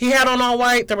 He had on all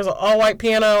white. There was an all white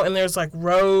piano, and there's like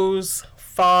rose,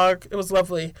 fog. It was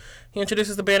lovely. He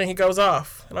introduces the band, and he goes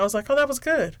off. And I was like, oh, that was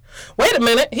good. Wait a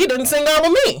minute. He didn't sing All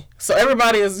of Me. So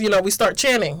everybody is, you know, we start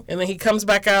chanting. And then he comes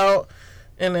back out,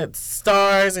 and it's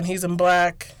stars, and he's in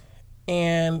black.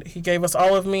 And he gave us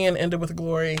All of Me and ended with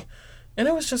Glory. And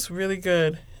it was just really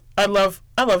good. I love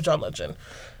John Legend.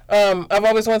 I've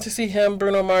always wanted to see him,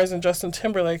 Bruno Mars, and Justin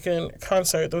Timberlake in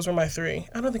concert. Those were my 3.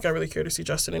 I don't think I really care to see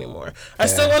Justin anymore. I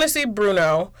still want to see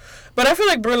Bruno, but I feel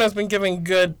like Bruno's been giving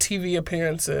good TV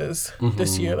appearances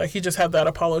this year. Like, he just had that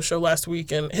Apollo show last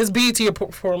week, and his BET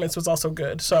performance was also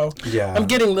good. So I'm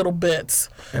getting little bits.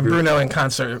 And Bruno in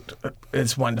concert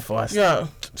is wonderful. I've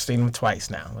seen him twice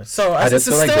now. So I just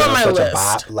feel like still on my Bruno's such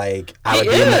list. a bop. Like, I would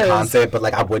be in the concert, but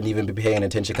like I wouldn't even be paying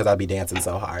attention because I'd be dancing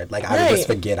so hard. Like, I would just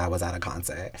forget I was at a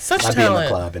concert. Such I'd talent. be in the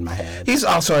club in my head. He's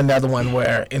also another one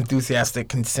where enthusiastic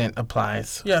consent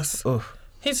applies. Yes. Oof.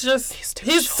 He's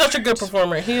such a good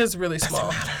performer. He is really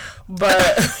small.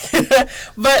 But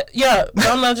yeah,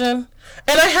 John Legend.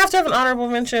 And I have to have an honorable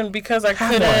mention because I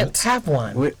couldn't have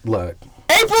one. Look.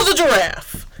 April the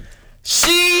Giraffe.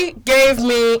 She gave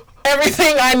me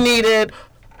everything I needed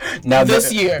Now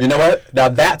this year. You know what? Now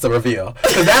that's a reveal.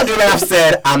 Because that giraffe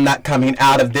said, I'm not coming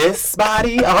out of this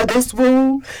body or this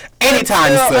room anytime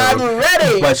soon. I'm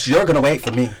ready. But you're going to wait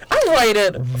for me. I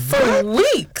waited for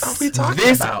weeks. What are we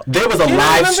talking about? There was a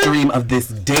live stream of this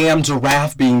damn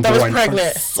giraffe being That was born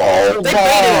pregnant. for so long. They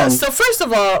baited us. So first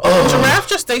of all, giraffe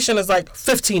gestation is like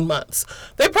 15 months.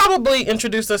 They probably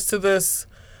introduced us to this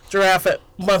giraffe at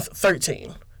month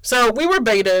 13. So we were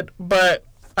baited, but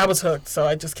I was hooked, so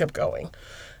I just kept going.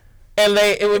 And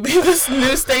it would be this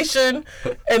news station,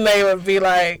 and they would be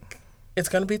like, it's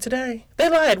going to be today. They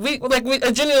lied.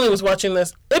 I genuinely was watching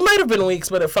this. It might have been weeks,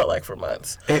 but it felt like for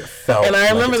months. It felt And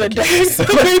I remember the day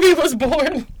the baby was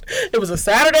born. It was a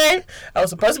Saturday. I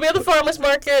was supposed to be at the farmer's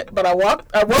market, but I woke up.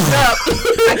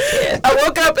 I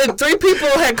woke up and 3 people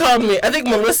had called me. I think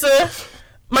Melissa...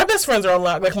 My best friends are on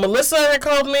lock. Like, Melissa had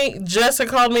called me, Jess had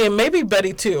called me, and maybe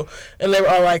Betty, too. And they were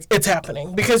all like, it's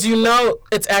happening. Because you know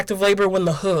it's active labor when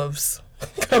the hooves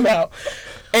come out.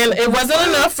 And it wasn't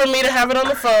enough for me to have it on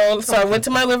the phone, so I went to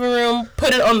my living room,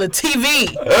 put it on the TV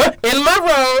in my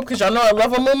robe, because y'all know I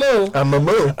love a muumuu. A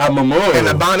muumuu. A muumuu. And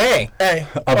a bonnet. Hey,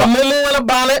 a muumuu and a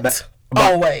bonnet,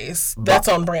 always. That's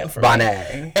on brand for me.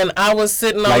 Bonnet. And I was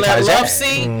sitting on Like that Tajay. love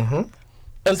seat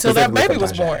until that baby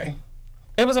was born.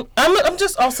 It was. I'm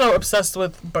just also obsessed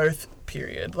with birth.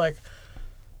 Period. Like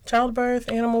childbirth,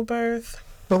 animal birth.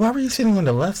 But why were you sitting on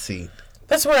the left seat?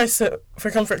 That's where I sit for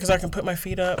comfort because I can put my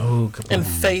feet up and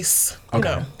face. You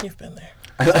know, you've been there.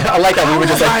 I like that we were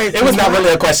just like, it was not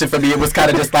really a question for me. It was kind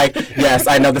of just like, yes,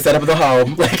 I know the setup of the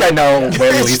home. Like, I know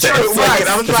where Lily sits. Right.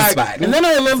 I was like, fine. And then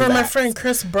I remember my friend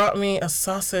Chris brought me a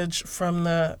sausage from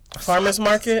the farmer's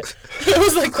market. It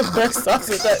was like the best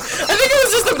sausage. I think it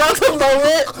was just about the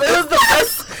moment. It was the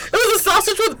best. It was a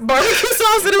sausage with barbecue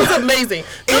sauce, and it was amazing.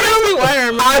 Don't tell me why I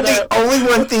remember I'm that. the only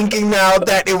one thinking now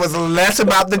that it was less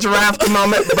about the giraffe the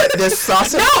moment, but this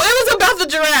sausage. No, it was about the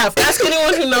giraffe. Ask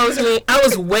anyone who knows me. I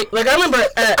was I remember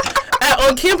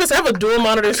on campus, I have a dual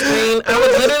monitor screen. I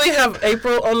would literally have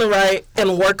April on the right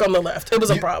and work on the left. It was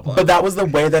a problem. But that was the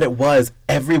way that it was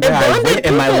everywhere I went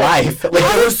in my life. Like,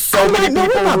 there were so many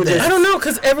people who just... I don't know,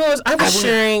 because I was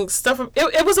sharing stuff.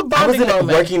 It was a bonding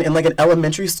moment. Working in like an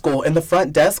elementary school, and the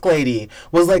front desk lady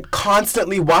was like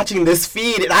constantly watching this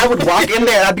feed, and I would walk in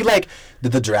there and I'd be like,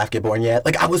 did the giraffe get born yet?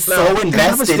 Like, I was so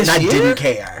invested and I didn't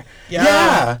care.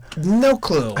 Yeah. No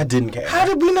clue. I didn't care. How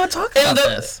did we not talk about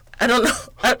this? I don't know.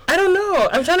 I don't know.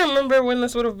 I'm trying to remember when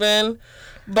this would have been.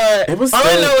 But it was all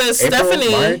I know is April,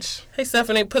 Stephanie, March. Hey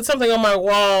Stephanie, put something on my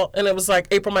wall, and it was like,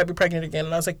 April might be pregnant again.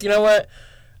 And I was like, you know what?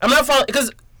 I'm not following,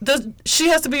 because she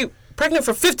has to be pregnant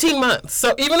for 15 months.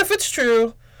 So even if it's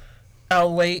true,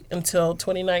 I'll wait until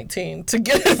 2019 to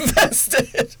get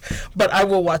invested, but I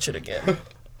will watch it again.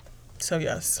 So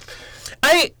yes,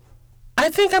 I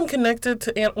think I'm connected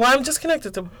to. Well, I'm just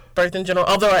connected to birth in general.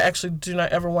 Although I actually do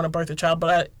not ever want to birth a child,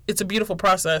 but it's a beautiful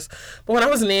process. But when I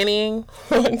was nannying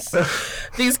once,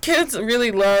 these kids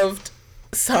really loved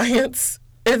science.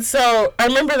 And so I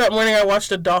remember that morning I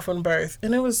watched a dolphin birth,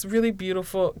 and it was really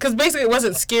beautiful. Because basically it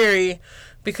wasn't scary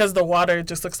because the water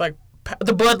just looks like,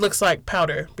 the blood looks like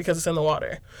powder because it's in the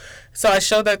water. So I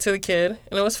showed that to the kid,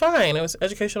 and it was fine. It was an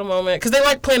educational moment because they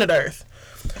like Planet Earth.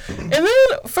 And then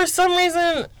for some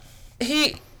reason,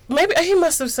 he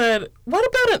must have said, "What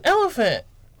about an elephant?"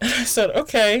 And I said,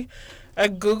 "Okay." I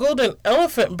Googled an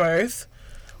elephant birth.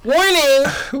 Warning,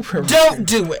 don't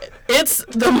do it. It's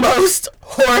the most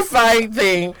horrifying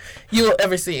thing you will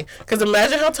ever see. Because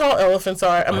imagine how tall elephants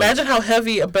are. Imagine how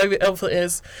heavy a baby elephant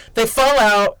is. They fall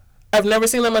out. I've never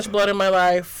seen that much blood in my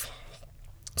life.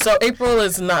 So April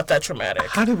is not that traumatic.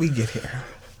 How did we get here?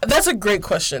 That's a great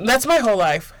question. That's my whole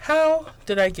life. How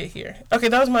did I get here? Okay,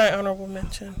 that was my honorable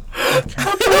mention. I'm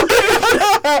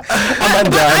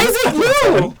undone. Isaac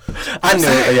knew. I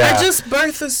knew, yeah.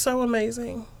 Birth is so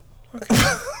amazing. Okay.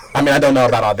 I mean, I don't know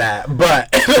about all that, but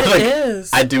It is.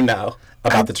 I do know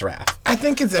about the giraffe. I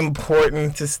think it's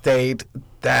important to state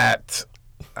that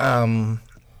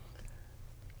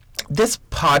this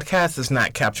podcast does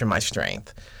not capture my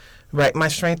strength. Right, my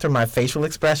strength are my facial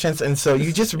expressions, and so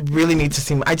you just really need to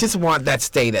see. I just want that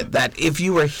stated, that if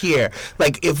you were here,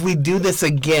 like if we do this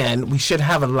again, we should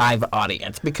have a live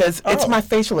audience because it's my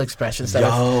facial expressions that Yo,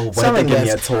 are what if they give me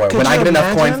a tour? When I get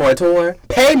enough coin for a tour,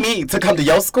 pay me to come to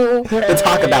your school to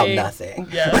talk about nothing.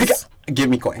 Yes. Like, give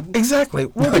me coin. Exactly,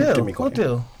 we'll do. Give me coin.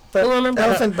 We'll do. But remember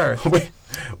elephant birth.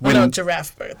 No,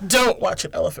 giraffe birth. Don't watch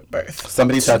an elephant birth.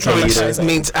 Somebody tell Traumatized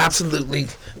means absolutely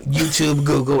YouTube,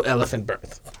 Google elephant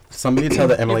birth. Somebody tell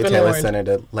the Emily been Taylor warned. Center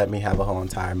to let me have a whole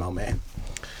entire moment.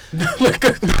 Let me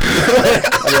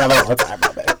have a whole entire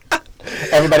moment.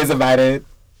 Everybody's invited.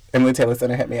 Emily Taylor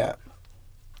Center, hit me up.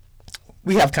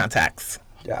 We have contacts.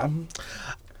 Yeah.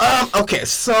 Okay,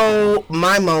 so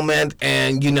my moment,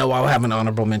 and I'll have an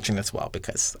honorable mention as well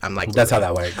because I'm like... That's how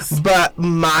that works. But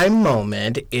my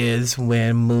moment is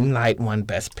when Moonlight won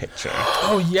Best Picture.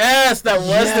 Oh, yes, that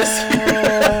was this year.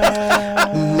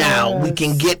 Now, we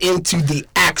can get into the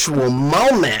actual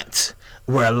moment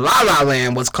where La La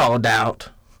Land was called out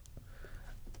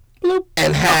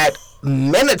and had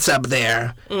minutes up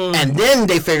there, and then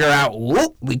they figure out,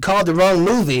 whoop, we called the wrong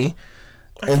movie.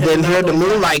 And then hear the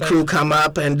Moonlight crew come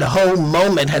up, and the whole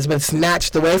moment has been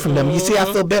snatched away from them. You see, I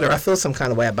feel bitter. I feel some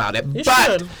kind of way about it. You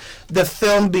but should. the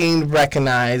film being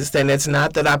recognized, and it's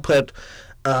not that I put,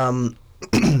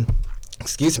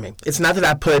 excuse me, it's not that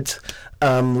I put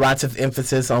lots of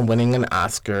emphasis on winning an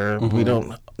Oscar. We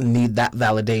don't need that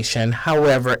validation.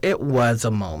 However, it was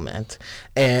a moment.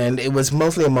 And it was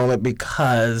mostly a moment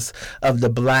because of the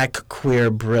Black queer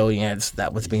brilliance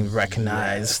that was being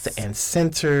recognized and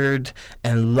centered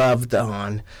and loved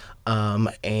on.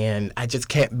 And I just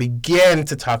can't begin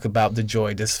to talk about the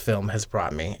joy this film has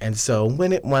brought me. And so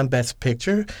when it won Best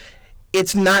Picture,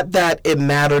 it's not that it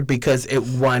mattered because it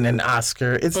won an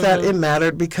Oscar. It's that it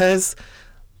mattered because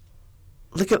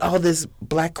look at all this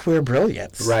Black queer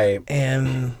brilliance. Right.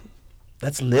 And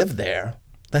let's live there.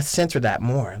 Let's center that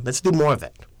more. Let's do more of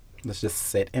it. Let's just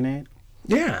sit in it.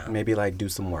 Yeah. Maybe like do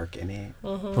some work in it.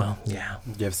 Well, yeah.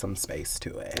 Give some space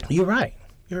to it. You're right.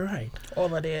 You're right.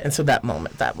 All of it. And so that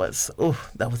moment, that was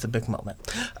a big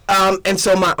moment. And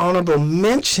so my honorable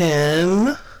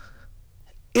mention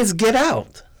is Get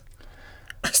Out.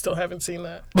 I still haven't seen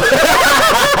that.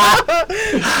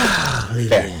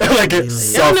 Fair. Like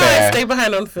it's so Y'all know I fair. stay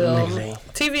behind on film. Lily.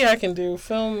 TV I can do.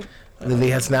 Film. Lily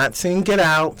has not seen Get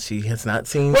Out. She has not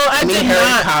seen Well, I any did Harry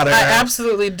not. Potter. I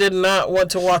absolutely did not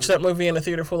want to watch that movie in a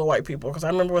theater full of white people because I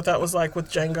remember what that was like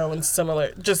with Django and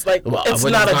similar. Just like Well, it's I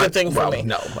would not a not- good thing for well, me.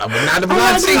 No, I would not have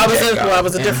not seen Django. I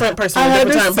was a different person I at a had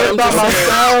to different time. sit But by I'm just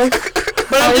myself.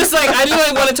 But I'm just like, I knew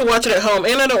I wanted to watch it at home,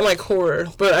 and I don't like horror.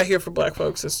 But I hear for Black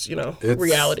folks, it's It's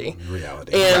reality.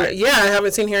 Reality. And Right. yeah, I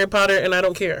haven't seen Harry Potter, and I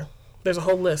don't care. There's a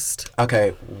whole list.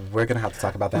 Okay, we're gonna have to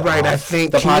talk about that. Right, I off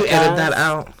think. the Can you edit podcast. that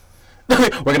out?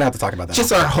 We're gonna have to talk about that.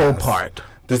 Just off our the whole podcast. part.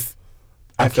 This,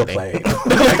 I feel kidding. played.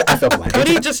 I feel played. But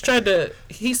he just tried to.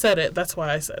 He said it. That's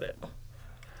why I said it.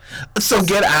 So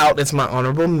Get Out is my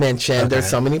honorable mention. There's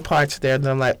Okay. so many parts there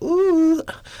that I'm like, ooh.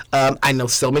 I know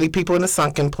so many people in the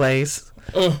sunken place.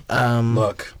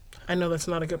 Look, I know that's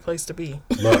not a good place to be.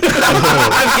 look.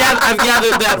 I've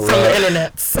gathered that from the Right.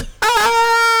 internet.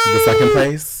 The second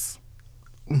place.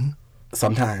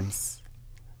 Sometimes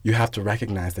you have to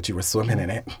recognize that you were swimming in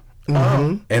it,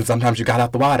 and sometimes you got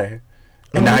out the water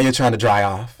And now you're trying to dry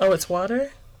off. Oh, it's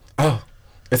water? Oh,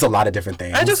 it's a lot of different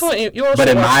things. I just want you all but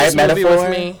should in watch my this movie metaphor,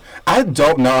 with me. I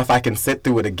don't know if I can sit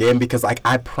through it again because, like,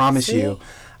 I promise See? you,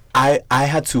 I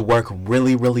had to work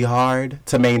really, really hard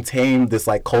to maintain this,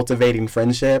 like, cultivating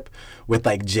friendship with,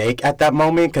 like, Jake at that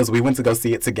moment because we went to go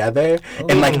see it together.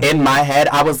 And, like, in my head,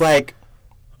 I was like,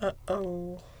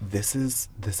 this is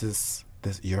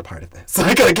you're a part of this.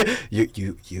 Like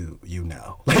you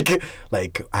know.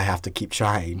 Like I have to keep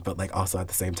trying, but like also at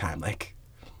the same time, like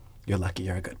you're lucky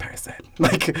you're a good person.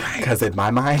 Like because in my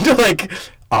mind, like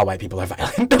all white people are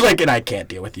violent. Like and I can't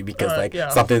deal with you because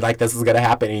something like this is gonna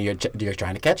happen and you're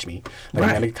trying to catch me. Like I'm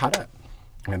gonna get caught up.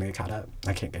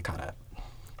 I can't get caught up.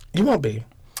 You won't be.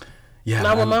 Yeah.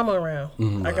 Not with mama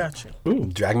around. I got you.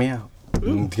 Drag me out.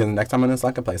 Because the next time I'm in a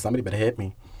sunken place, somebody better hit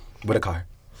me with a car.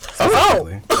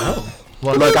 Oh.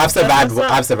 Well, look, I've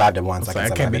survived it once. I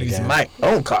can't be using my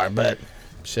own car, but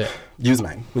shit. Use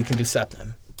mine. We can do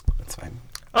something. That's fine.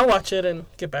 I'll watch it and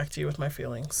get back to you with my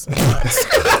feelings.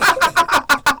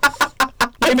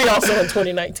 Maybe also in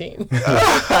 2019. No,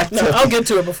 I'll get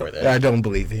to it before then. I don't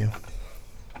believe you.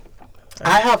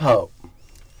 I have hope.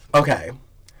 Okay.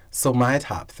 So my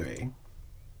top 3.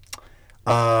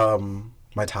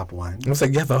 My top 1. Looks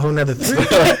like you have a whole nother 3.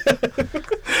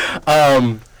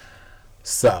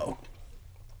 So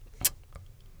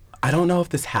I don't know if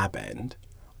this happened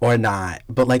or not,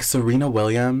 but like Serena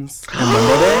Williams in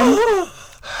Wimbledon.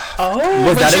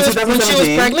 Was that in 2017? when she was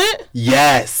pregnant?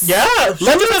 Yes. Yeah.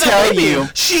 Let me tell you.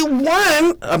 She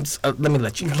won. Let me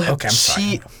let you go. Okay, I'm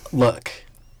sorry. Look,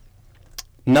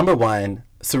 number one,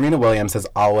 Serena Williams has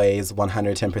always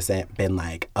 110% been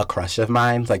like a crush of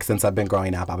mine. Like since I've been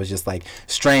growing up, I was just like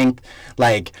strength,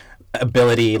 like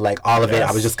ability, like all of it.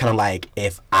 I was just kind of like,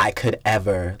 if I could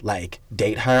ever like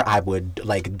date her, I would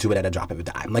like do it at a drop of a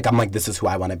dime. Like I'm like, this is who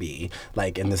I want to be,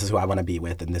 like, and this is who I want to be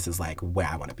with, and this is like where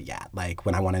I want to be at. Like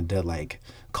when I wanted to like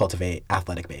cultivate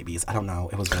athletic babies, I don't know,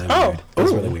 it was really weird. It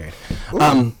was really weird.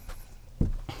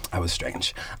 I was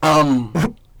strange.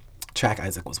 Track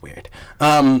Isaac was weird.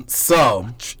 Never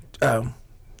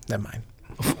mind.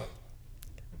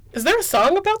 Is there a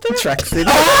song about that? Track City.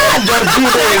 Don't do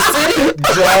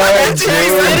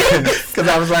this. Because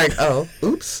I was like, oh,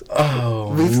 oops.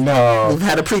 Oh, We've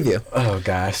had a preview. Oh,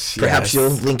 gosh. Perhaps yes.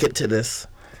 you'll link it to this.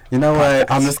 You know what?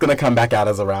 I'm just going to come back out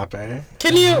as a rapper.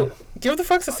 Can you give the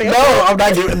folks a sample? No, I'm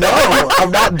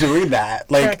not doing that.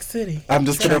 Like, Track City. I'm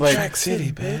just going to like... Track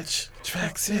City, bitch.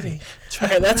 Track City.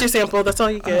 Okay, that's your sample. That's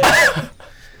all you get.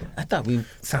 I thought we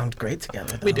sound great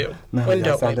together. Though. We do. No, When that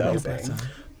don't we, sounded though? amazing.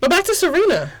 But back to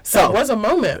Serena. So- That was a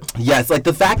moment. Yes, like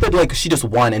the fact that like she just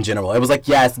won in general. It was like,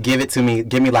 yes, give it to me,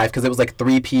 give me life, because it was like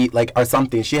 3-peat, like or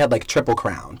something. She had like triple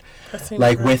crown,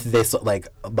 like with this like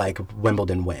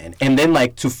Wimbledon win, and then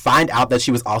like to find out that she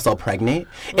was also pregnant,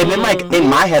 and then like in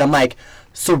my head I'm like,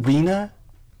 Serena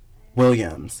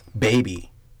Williams, baby,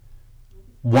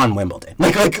 won Wimbledon.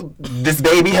 Like this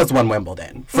baby has won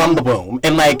Wimbledon from the womb,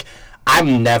 and like.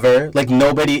 I'm never, like,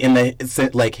 nobody in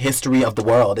the, like, history of the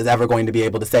world is ever going to be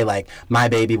able to say, like, my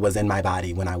baby was in my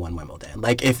body when I won Wimbledon.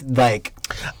 Like, if, like...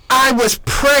 I was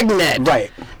pregnant.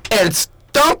 Right. And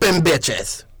stomping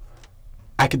bitches.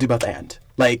 I could do both and.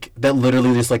 Like, that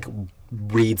literally just, like,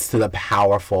 reads to the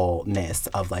powerfulness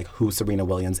of, like, who Serena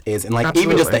Williams is. And, like,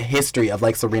 even just the history of,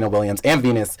 like, Serena Williams and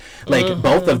Venus. Like,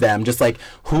 both of them, just, like,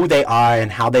 who they are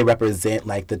and how they represent,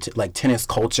 like, the, like, tennis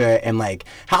culture. And, like,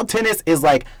 how tennis is,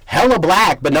 like, hella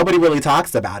black, but nobody really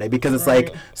talks about it because it's,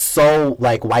 like, so,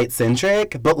 like,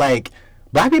 white-centric. But, like,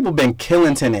 black people been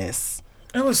killing tennis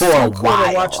It was for so a cool while.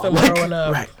 to watch them Like, growing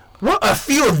up. Right. Well, a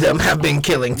few of them have been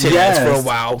killing tennis for a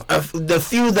while. The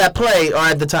few that play are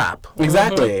at the top.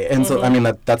 Exactly. And so, I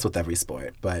mean, that's with every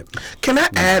sport. But Can I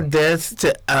add this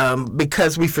to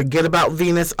because we forget about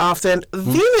Venus often?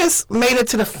 Venus made it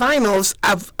to the finals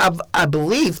of I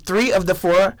believe 3 of the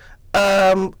 4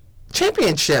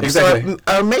 championships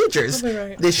or majors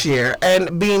this year,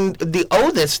 and being the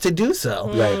oldest to do so.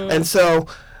 Right. And so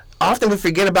often we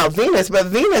forget about Venus, but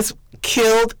Venus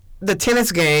killed the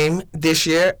tennis game this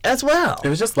year as well. it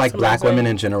was just like black women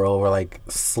in general were like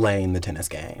slaying the tennis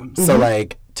game. So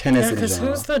like tennis in Because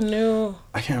general. who's the new...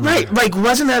 I can't remember. Right, like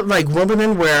wasn't that like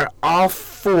Wimbledon where all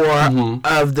 4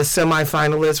 of the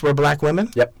semifinalists were black women?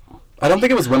 Yep. I don't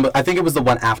think it was Wimbledon. I think it was the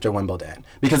one after Wimbledon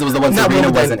because it was the one Not Serena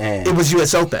Wimbledon, wasn't in. It was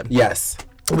U.S. Open. Yes.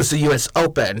 It was the U.S.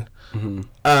 Open.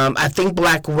 I think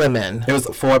black women. It was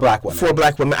 4 black women. 4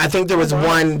 black women. I think there was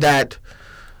one that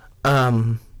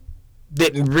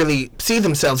didn't really see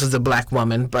themselves as a black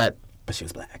woman, but But she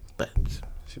was black.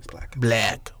 She was black.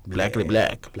 blackly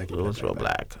black. It was real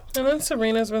black. And then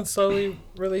Serena's been slowly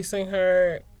releasing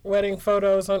her wedding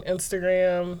photos on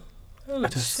Instagram.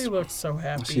 She looks so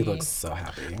happy. She looks so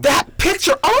happy. That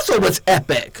picture also was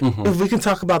epic. If we can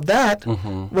talk about that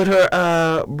with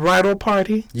her bridal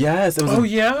party. Yes, it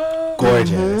was yeah.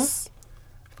 gorgeous.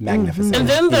 Magnificent. And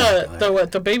then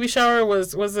the baby shower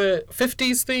was it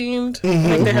 50s themed? I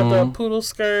think they had the poodle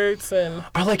skirts and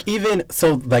or like even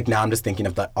so like now I'm just thinking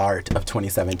of the art of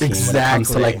 2017 when it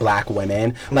comes to like black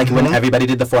women. Like when everybody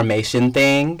did the formation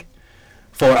thing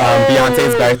for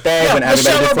Beyonce's birthday, when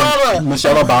everybody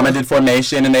Michelle Obama did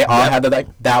formation and they all had the like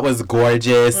that was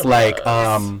gorgeous. Like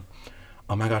oh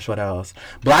my gosh, what else?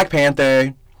 Black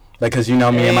Panther. Like, because you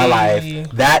know me and my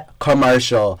life. That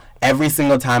commercial, every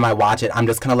single time I watch it, I'm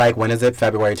just kind of like, when is it?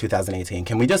 February 2018.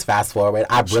 Can we just fast forward?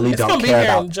 I really don't care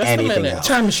about anything else.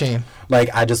 Time machine. Like,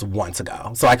 I just want to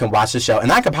go. So I can watch the show.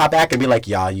 And I can pop back and be like,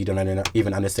 y'all, you don't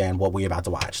even understand what we're about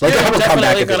to watch. Like, You're I will come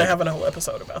back definitely and going to have a whole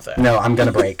episode about that. No, I'm going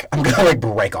to break. I'm going to, like,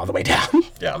 break all the way down.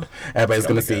 Yeah. Everybody's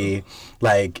going to see,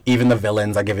 like, even the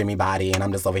villains are giving me body. And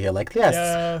I'm just over here like,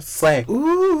 yes. Slay.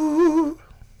 Ooh.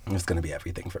 It's going to be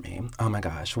everything for me. Oh, my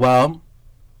gosh. Well,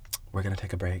 we're going to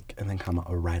take a break and then come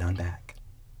right on back.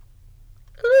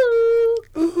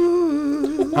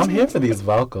 I'm here for these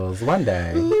vocals one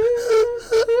day.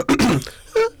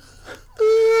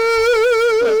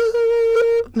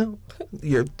 No,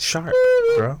 you're sharp,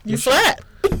 girl. You flat.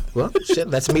 Well, shit,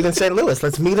 let's meet in St. Louis.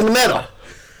 Let's meet in the middle.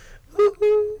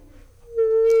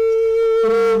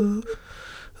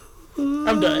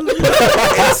 I'm done.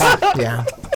 Yeah.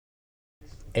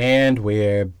 And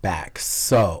we're back.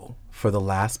 So, for the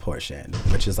last portion,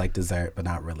 which is like dessert, but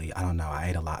not really. I don't know. I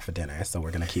ate a lot for dinner, so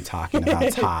we're going to keep talking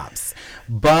about tops.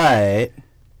 But...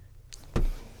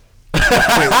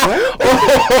 Wait, what?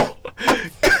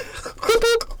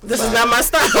 This is not my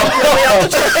style.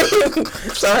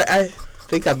 Sorry, I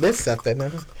think I missed something. I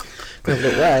don't know what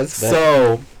it was. But.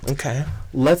 So, okay.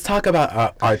 Let's talk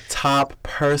about our top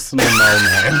personal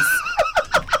moments.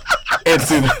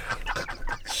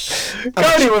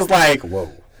 Cody was like,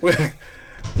 whoa. Wait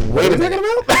a minute.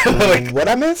 Like, what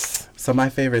I miss? So my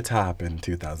favorite top in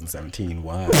 2017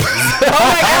 was...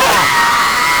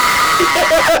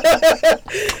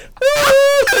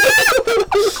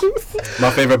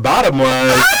 My favorite bottom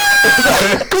was...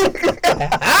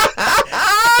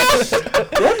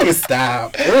 Let me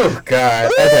stop. Oh,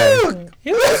 God. Okay.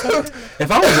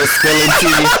 If I was just spilling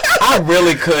tea, I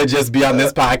really could just be on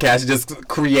this podcast just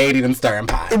creating and stirring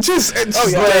pot. You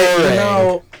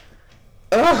know,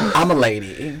 I'm a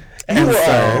lady. You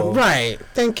are. Right.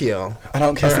 Thank you. I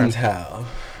don't kiss and tell.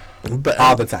 But,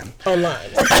 all the time. Online.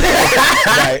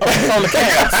 Right. On the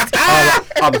cast.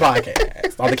 On the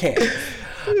podcast. On the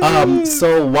cast.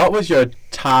 So what was your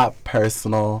top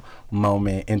personal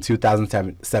moment in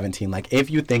 2017? Like, if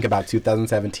you think about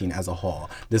 2017 as a whole,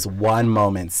 this one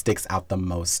moment sticks out the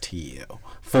most to you,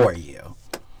 for you.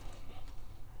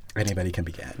 Anybody can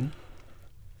begin.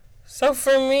 So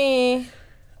for me,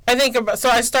 I think about, so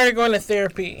I started going to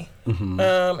therapy in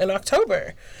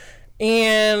October,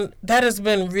 and that has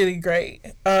been really great.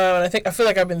 I feel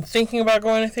like I've been thinking about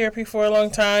going to therapy for a long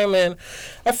time, and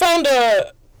I found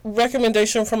a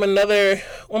recommendation from another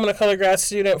woman of color grad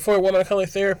student for a woman of color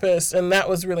therapist, and that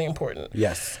was really important.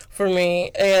 Yes. For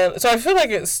me. And so I feel like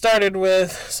it started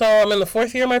with, so I'm in the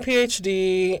 4th year of my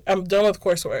PhD. I'm done with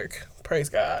coursework, praise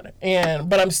God.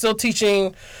 But I'm still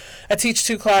teaching. I teach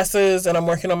 2 classes, and I'm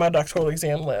working on my doctoral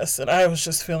exam list. And I was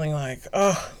just feeling like,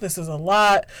 oh, this is a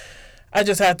lot. I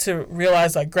just had to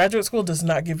realize, like, graduate school does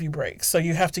not give you breaks. So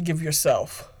you have to give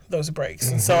yourself those breaks.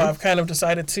 Mm-hmm. And so I've kind of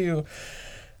decided to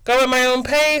go at my own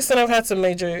pace, and I've had some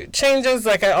major changes.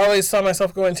 Like, I always saw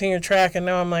myself going tenure track, and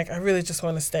now I'm like, I really just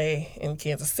want to stay in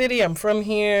Kansas City. I'm from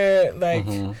here. Like,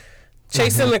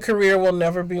 chasing the career will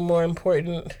never be more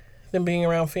important than being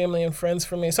around family and friends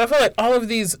for me. So I feel like all of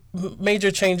these major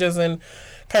changes and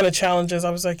kind of challenges, I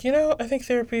was like, I think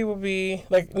therapy will be,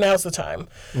 like, now's the time.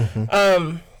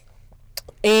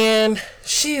 And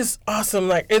she is awesome.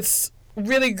 Like, it's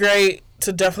really great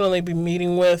to definitely be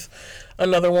meeting with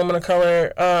another woman of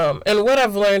color. And what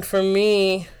I've learned for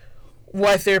me,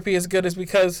 why therapy is good, is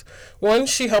because, one,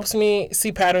 she helps me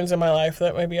see patterns in my life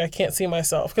that maybe I can't see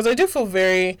myself. Because I do feel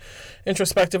very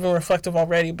introspective and reflective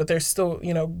already, but there's still,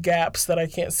 gaps that I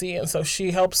can't see. And so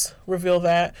she helps reveal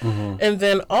that. And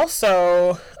then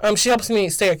also, she helps me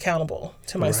stay accountable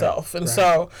to myself. And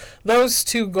so those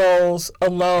 2 goals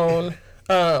alone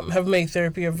have made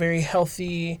therapy a very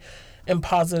healthy and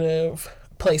positive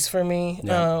place for me.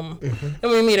 And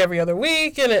we meet every other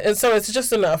week, and so it's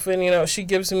just enough. And she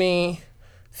gives me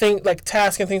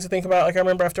tasks and things to think about. Like, I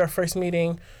remember after our first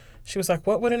meeting, she was like,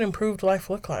 what would an improved life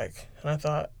look like? And I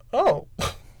thought, oh,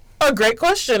 a great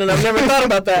question, and I've never thought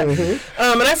about that.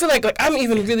 And I feel like I'm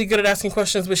even really good at asking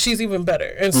questions, but she's even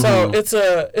better. And so it's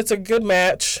a good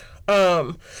match.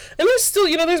 And there's still,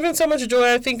 there's been so much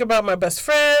joy. I think about my best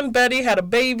friend Betty had a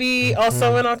baby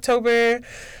also in October.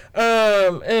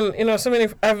 And I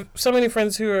have so many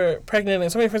friends who are pregnant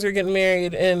and so many friends who are getting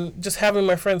married, and just having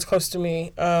my friends close to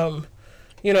me.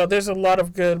 There's a lot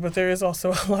of good, but there is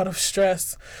also a lot of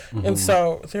stress. And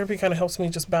so therapy kind of helps me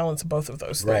just balance both of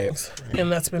those things. Right. And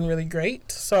that's been really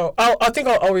great. So I think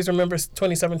I'll always remember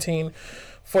 2017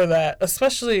 for that,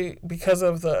 especially because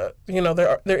of the,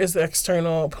 there is the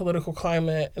external political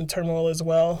climate and turmoil as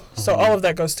well. So all of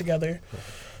that goes together.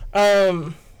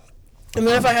 And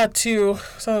then if I had to,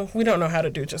 so we don't know how to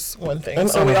do just one thing.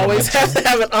 So we always have to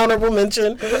have an honorable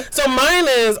mention. So mine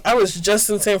is, I was just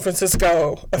in San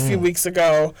Francisco a few weeks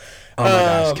ago. Oh my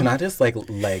gosh, can I just like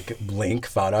blink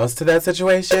photos to that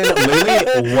situation?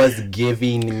 Lily was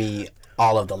giving me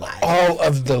all of the life. All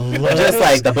of the love. Just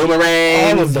like the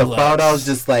boomerang, all of the photos,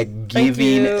 just like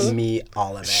giving me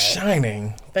all of it.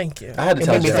 Shining. Thank you. I had to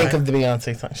tell you. It made me think of the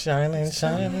Beyonce song. Shining,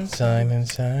 shining, shining,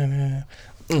 shining.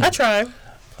 I try.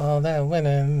 All that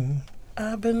winning.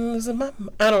 I've been losing my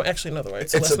I don't actually know the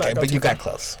words. So it's okay, but you got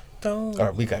close.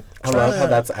 Or we got. I love how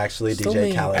that's actually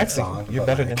DJ Khaled's song. You're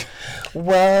better than.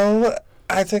 Well,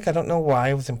 I don't know why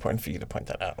it was important for you to point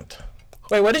that out.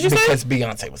 Wait, what did you say? Because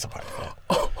Beyonce was a part of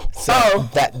it. So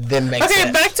that then makes sense.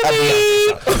 Okay, back to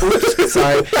me.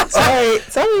 Sorry.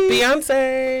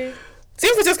 Beyonce.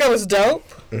 San Francisco was dope.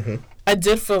 I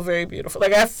did feel very beautiful.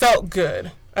 Like, I felt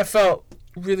good. I felt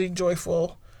really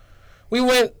joyful. We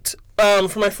went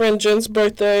for my friend Jen's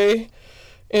birthday,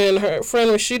 and her friend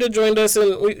Rashida joined us,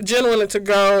 and Jen wanted to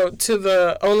go to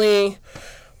the only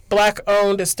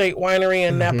Black-owned estate winery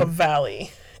in Napa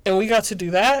Valley. And we got to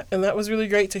do that, and that was really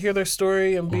great to hear their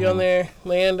story and be on their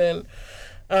land and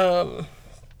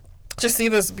just see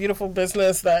this beautiful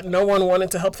business that no one wanted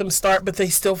to help them start, but they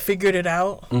still figured it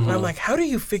out. And I'm like, how do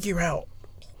you figure out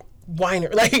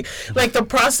winery? Like the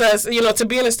process, to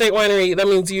be an estate winery, that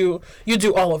means you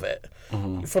do all of it.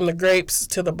 From the grapes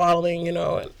to the bottling, and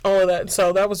all of that.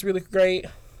 So that was really great.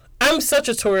 I'm such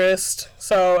a tourist,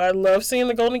 so I love seeing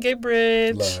the Golden Gate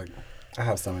Bridge. Look, I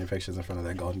have so many pictures in front of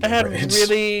that Golden Gate Bridge. I had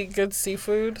really good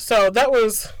seafood. So it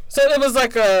was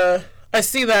like I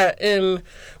see that in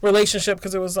relationship,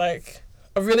 because it was like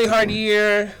a really hard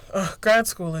year. Grad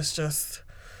school has just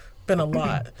been a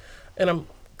lot, and I'm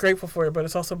grateful for it, but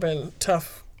it's also been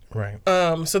tough. Right.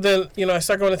 So then, I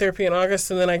start going to therapy in August,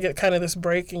 and then I get kind of this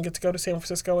break and get to go to San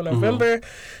Francisco in November.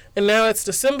 And now it's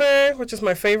December, which is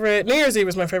my favorite. New Year's Eve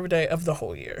is my favorite day of the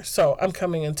whole year. So I'm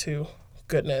coming into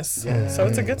goodness. Yes. So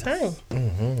it's a good time.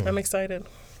 I'm excited.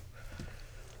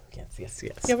 Yes.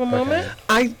 You have a moment?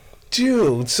 I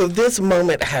do. So this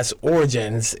moment has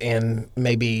origins in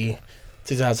maybe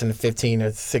 2015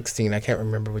 or 16. I can't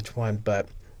remember which one, but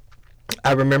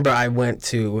I remember I went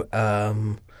to...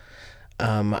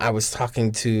 I was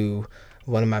talking to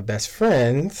one of my best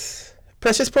friends,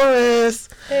 Precious Porras,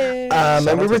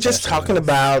 and we were just talking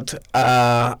about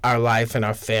our life and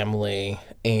our family,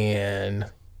 and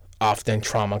often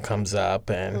trauma comes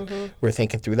up, and we're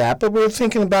thinking through that, but we're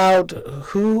thinking about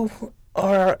who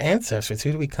are our ancestors,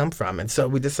 who do we come from, and so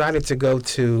we decided to go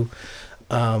to,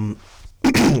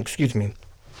 excuse me,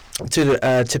 to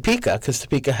Topeka, because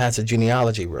Topeka has a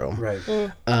genealogy room. Right.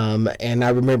 And I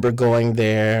remember going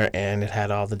there, and it had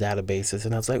all the databases,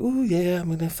 and I was like, ooh, yeah, I'm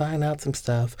going to find out some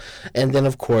stuff. And then,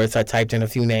 of course, I typed in a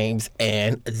few names,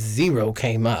 and 0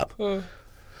 came up.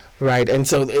 Right. And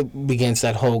so it begins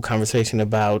that whole conversation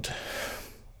about,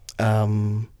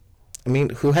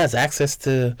 who has access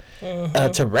to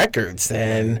records,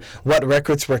 and what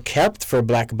records were kept for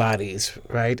Black bodies,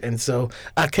 right? And so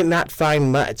I could not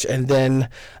find much. And then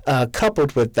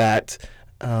coupled with that,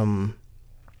 I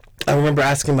remember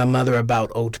asking my mother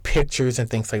about old pictures and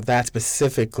things like that,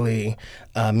 specifically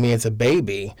me as a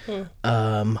baby.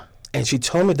 And she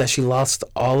told me that she lost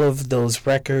all of those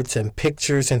records and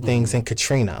pictures and things in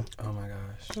Katrina. Oh, my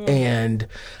gosh. And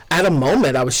at a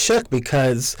moment, I was shook,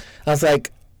 because I was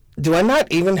like, do I not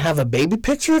even have a baby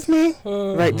picture of me?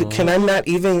 Right? Can I not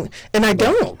even? And I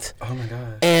don't. Oh my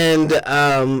God. And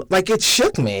it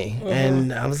shook me,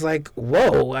 and I was like,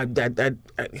 whoa!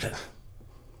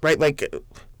 Right? Like,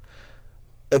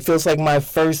 it feels like my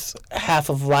first half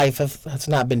of life has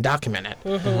not been documented.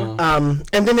 And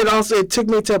then it took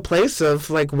me to a place of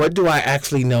like, what do I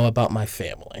actually know about my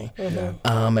family?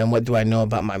 And what do I know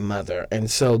about my mother?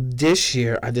 And so this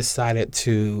year, I decided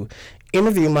to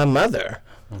interview my mother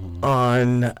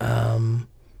on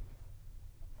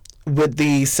with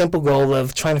the simple goal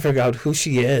of trying to figure out who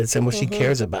she is and what she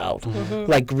cares about.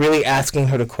 Like really asking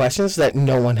her the questions that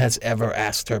no one has ever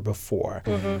asked her before.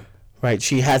 Right?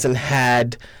 She hasn't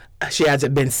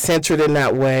been centered in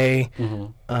that way.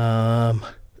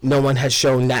 No one has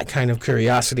shown that kind of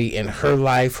curiosity in her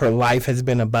life. Her life has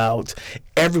been about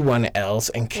everyone else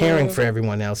and caring for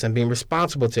everyone else and being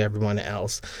responsible to everyone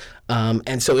else.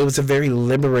 And so it was a very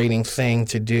liberating thing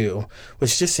to do,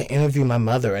 was just to interview my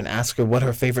mother and ask her what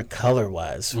her favorite color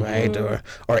was, right, or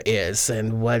is,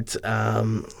 and what's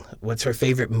her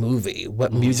favorite movie,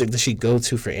 what music does she go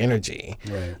to for energy,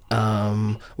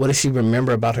 Right. what does she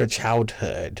remember about her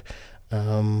childhood,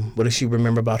 what does she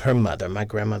remember about her mother, my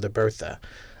grandmother Bertha.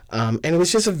 And it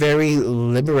was just a very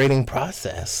liberating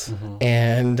process.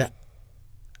 And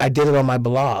I did it on my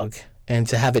blog. And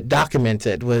to have it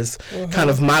documented was kind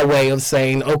of my way of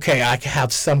saying, okay, I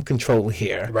have some control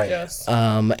here. Right. Yes.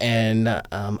 And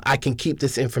I can keep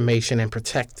this information and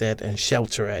protect it and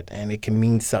shelter it. And it can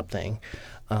mean something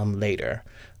later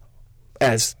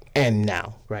and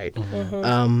now, right?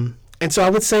 And so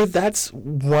I would say that's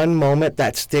one moment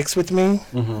that sticks with me,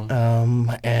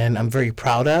 and I'm very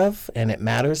proud of, and it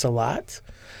matters a lot.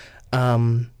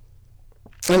 And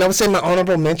I would say my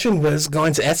honorable mention was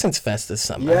going to Essence Fest this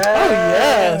summer. Yes. Oh,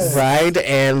 yes. Right?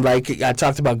 And like I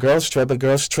talked about Girls Trip, but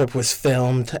Girls Trip was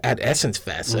filmed at Essence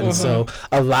Fest. And so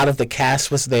a lot of the cast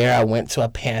was there. I went to a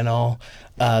panel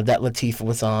that Latifah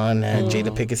was on and Jada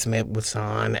Pinkett Smith was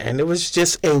on. And it was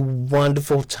just a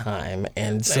wonderful time.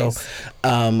 And so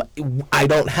I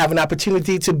don't have an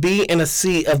opportunity to be in a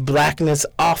sea of blackness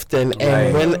often.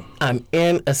 And when I'm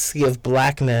in a sea of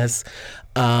blackness,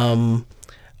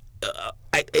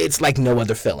 it's like no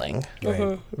other feeling,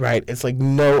 right? It's like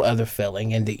no other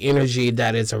feeling. And the energy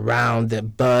that is around, the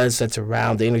buzz that's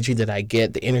around, the energy that I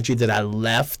get, the energy that I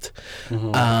left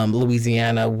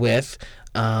Louisiana with,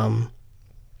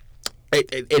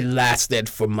 it lasted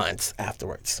for months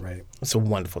afterwards. Right. It's a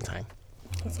wonderful time.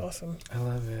 That's awesome. I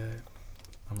love it.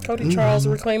 Oh my Cody Charles,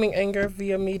 Reclaiming Anger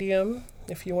via Medium,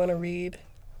 if you want to read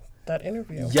that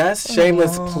interview. Yes,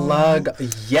 shameless plug. I am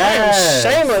Yes.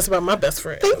 shameless about my best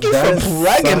friend. Thank you That for is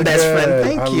plugging, so best friend. good.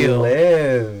 Thank I you.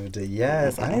 lived.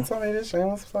 Yes. I need somebody to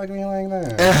shameless plug me like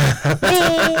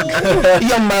that.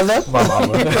 Your mother. My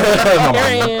mama. Here My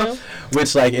I mama. am.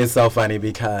 Which like is so funny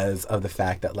because of the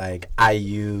fact that like I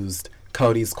used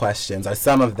Cody's questions or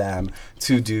some of them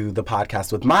to do the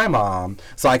podcast with my mom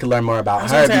so I could learn more about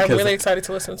her I'm because really excited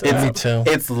to listen to it's, that. Me too.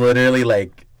 it's literally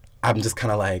like I'm just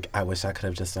kind of like, I wish I could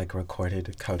have just like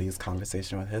recorded Cody's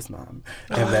conversation with his mom.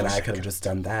 And then I could have just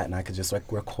done that and I could just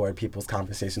like record people's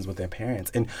conversations with their parents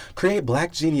and create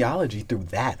black genealogy through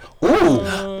that. Ooh,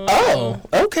 Oh,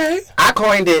 okay. I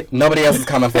coined it. Nobody else is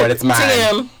coming for it. It's mine.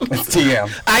 TM. It's TM.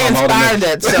 I I'm holding inspired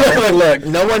it, so Look,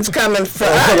 no one's coming for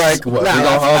us. Like, what, we gonna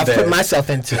hold I've put this.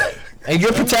 myself into it. And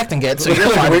you're protecting it, so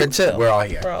you're part of it too. We're all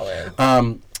here. We're all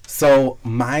in. So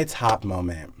my top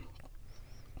moment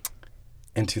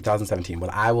in 2017, what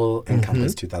I will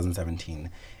encompass 2017,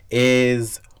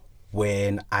 is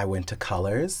when I went to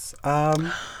Colors.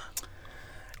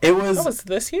 It was, That was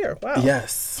this year. Wow.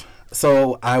 yes.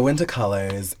 So I went to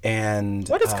Colors and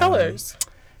What is Colors?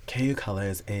 KU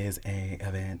Colors is a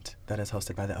event that is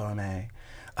hosted by the OMA,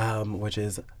 which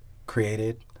is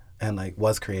created and like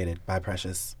was created by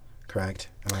Precious. Correct?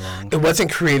 Am I wrong? It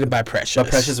wasn't created by Precious. But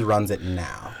Precious runs it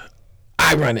now.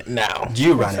 I run it now.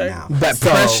 You run Okay. it now. But So,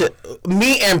 Precious,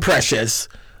 me and Precious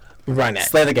run it.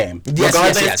 Slay the game. Yes,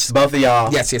 Regardless, yes. both of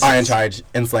y'all Yes, yes, are in yes. charge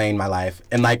in slaying my life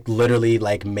and like literally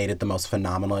like made it the most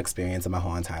phenomenal experience of my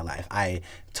whole entire life. I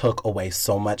took away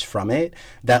so much from it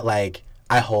that like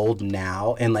I hold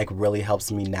now and like really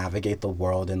helps me navigate the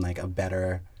world in like a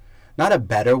better, not a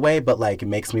better way, but like it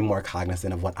makes me more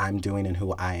cognizant of what I'm doing and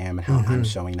who I am and how I'm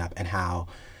showing up and how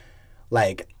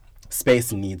like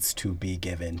space needs to be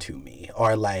given to me,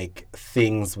 or like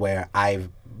things where I've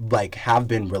like have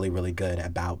been really really good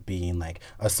about being like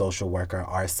a social worker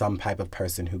or some type of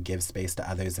person who gives space to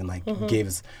others and like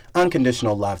gives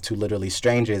unconditional love to literally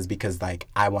strangers because like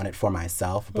I want it for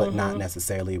myself, but not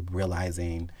necessarily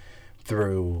realizing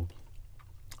through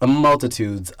a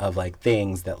multitudes of like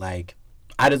things that like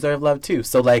I deserve love too.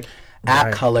 So like at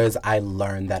Right. Colors I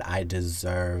learned that I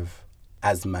deserve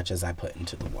as much as I put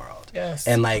into the world. Yes.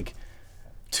 And like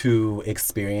to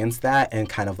experience that and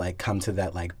kind of like come to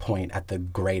that like point at the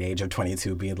great age of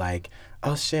 22 be like,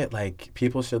 oh shit, like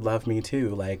people should love me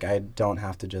too. Like I don't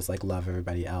have to just like love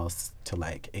everybody else to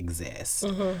like exist.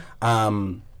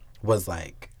 Was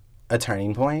like a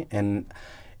turning point, and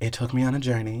it took me on a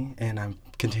journey, and I'm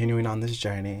continuing on this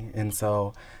journey. And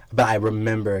so, but I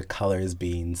remember colors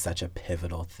being such a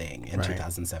pivotal thing in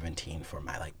 2017 for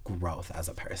my like growth as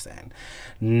a person.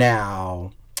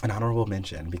 Now, an honorable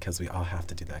mention, because we all have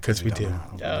to do that. Because we do.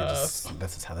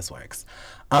 This is how this works.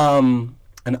 An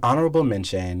honorable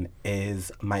mention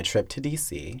is my trip to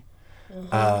DC.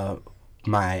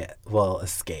 My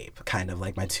escape, kind of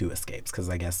like my 2 escapes, because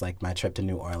I guess like my trip to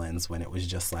New Orleans when it was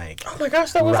just like, oh my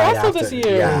gosh, that was awful this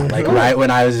year. Yeah, like right when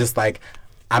I was just like,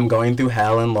 I'm going through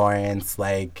hell in Lawrence,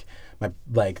 like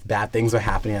bad things were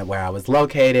happening at where I was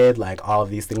located, like all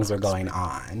of these things were going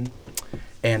on,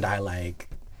 and I like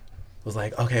was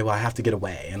like, okay, well I have to get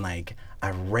away, and like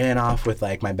I ran off with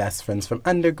like my best friends from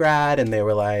undergrad, and they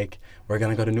were like, we're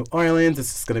gonna go to New Orleans.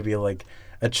 It's just gonna be like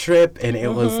a trip, and it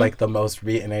was like the most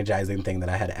re-energizing thing that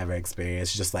I had ever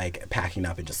experienced, just like packing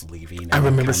up and just leaving. I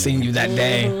remember seeing you that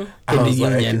day in the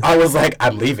Union. I was like,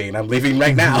 I'm leaving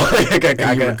right now.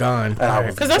 And you were gone.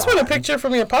 Because that's where the picture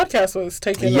from your podcast was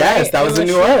taken. Yes, right? that was in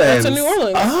New Orleans. That's in New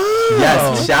Orleans. Oh.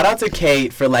 Yes, shout out to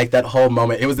Kate for like that whole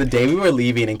moment. It was the day we were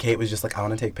leaving, and Kate was just like, I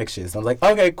want to take pictures. And I was like,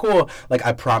 okay, cool. Like,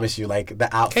 I promise you, like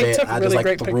the outfit, I just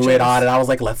like threw it on, and I was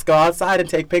like, let's go outside and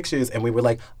take pictures. And we were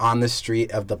like on the street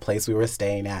of the place we were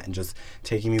staying at, and just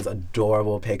taking these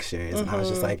adorable pictures. And I was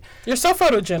just like, you're so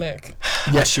photogenic.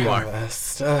 Yes, you are.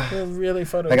 You're really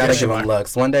photogenic. I gotta give them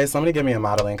looks. One day, somebody give me a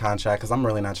modeling contract, because I'm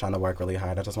really not trying to work really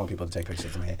hard. I just want people to take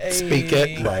pictures of me. Speak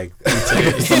it. Like,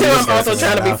 I'm also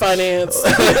trying to be financed.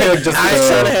 Just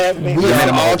trying to have me. We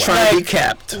are all trying to be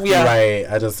kept. Yeah. Right.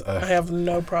 I have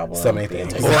no problem. So many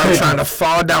things. Or I'm trying to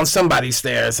fall down somebody's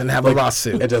stairs and have a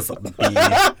lawsuit. And just be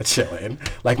chilling.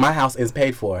 Like, my house is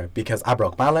paid for because I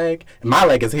broke my leg, and my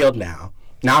leg is healed now.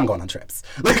 Now I'm going on trips.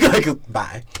 like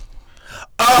bye.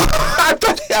 Oh, I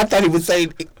thought he was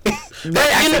saying that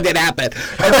actually did happen.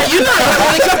 What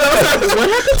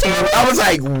happened to you? I was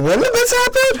like, when did this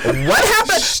happen? What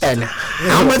happened? And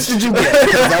how much did you get?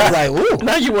 'Cause I was like, ooh.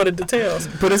 Now you wanted details.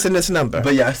 Put us in this number.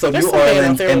 But yeah, so There's New some man out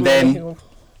Orleans, there and with then money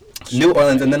New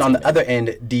Orleans, and then on the other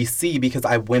end, DC, because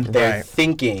I went there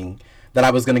thinking that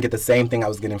I was going to get the same thing I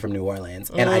was getting from New Orleans.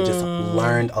 And I just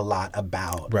learned a lot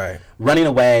about running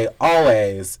away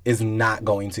always is not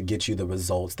going to get you the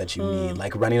results that you need.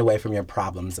 Like, running away from your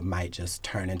problems might just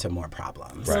turn into more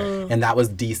problems. And that was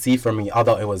DC for me,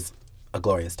 although it was a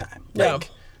glorious time. Like,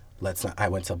 I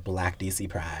went to Black DC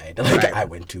Pride. Like, I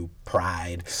went to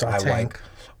Pride. I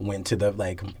went to the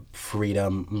like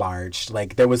Freedom March.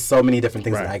 Like, there was so many different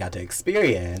things that I got to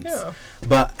experience.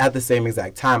 But at the same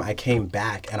exact time, I came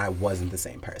back and I wasn't the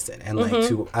same person. And like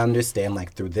to understand,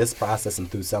 like, through this process and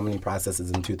through so many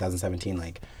processes in 2017,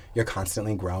 like, you're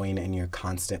constantly growing and you're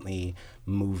constantly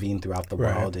moving throughout the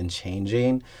world and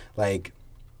changing. Like,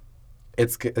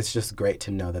 it's just great to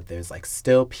know that there's like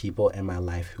still people in my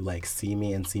life who like see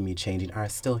me and see me changing are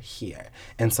still here.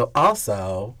 And so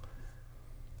also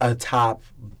a top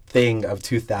thing of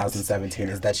 2017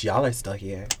 is that y'all are still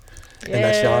here. And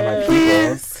that y'all are my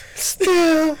peoples.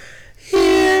 Still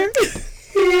here.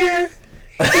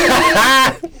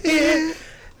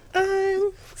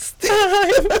 I'm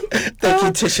still. Thank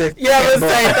you, Tisha. Yeah, let's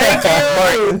say thank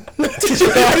you.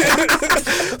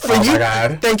 For you,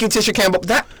 God. Thank you, Tisha Campbell.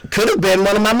 That could have been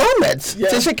one of my moments.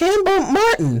 Tisha Campbell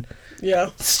Martin.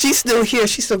 Yeah. She's still here.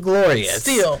 She's still glorious.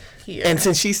 Still here. And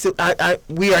since she's still,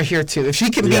 we are here too. If she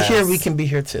can be here, we can be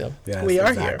here too. Yes, we are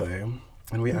exactly. here.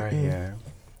 And we are here.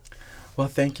 Well,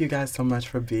 thank you guys so much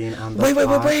for being on the Wait.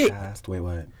 podcast. Wait,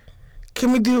 what?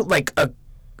 Can we do like a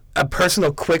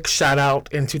personal quick shout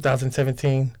out in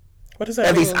 2017? What is that?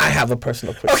 At least I have a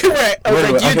personal quick. Okay, right.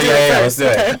 Okay, you do it first.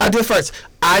 Okay. I'll do it first.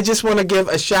 I just want to give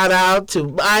a shout out to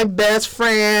my best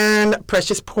friend,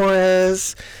 Precious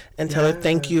Porras, and tell her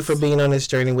thank you for being on this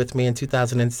journey with me in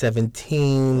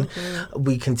 2017.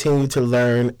 We continue to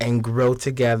learn and grow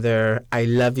together. I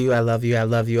love you. I love you. I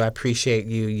love you. I appreciate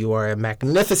you. You are a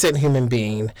magnificent human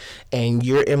being, and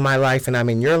you're in my life, and I'm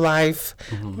in your life,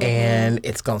 and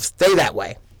it's going to stay that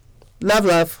way.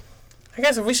 Love. I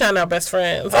guess if we shine out best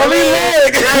friends. Oh, we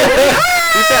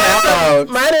shout out.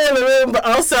 Mine are in the room, but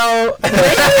also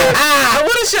I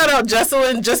want to shout out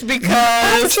Jesselyn just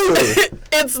because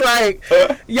it's like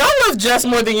y'all love Jess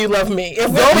more than you love me. If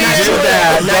Don't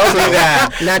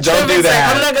do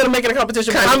that. I'm not gonna make it a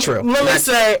competition. Let me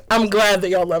say I'm glad that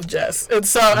y'all love Jess, and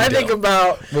so I think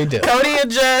about Cody and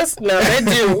Jess. No, they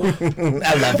do.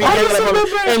 I love you.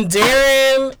 And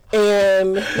Darren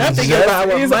and not thinking about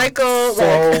Michael.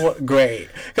 So great.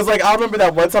 Because, like, I remember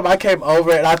that one time I came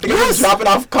over and I think I was dropping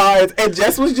dropping off cards, and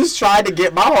Jess was just trying to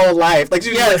get my whole life. Like,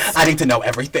 she was like, I need to know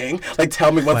everything. Like,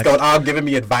 tell me what's going on, giving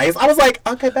me advice. I was like,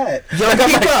 okay, bet. Young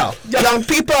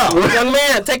people. Young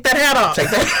man, take that hat off.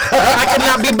 I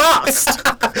cannot be bossed.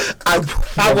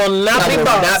 I will not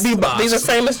be bossed. These are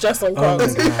famous Jesslyn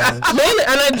quotes. Mainly,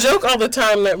 and I joke all the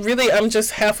time that really I'm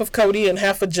just half of Cody and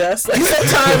half of Jess. Like,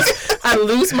 sometimes I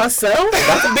lose myself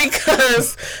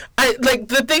because I like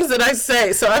the things that I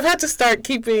say. So I've had to start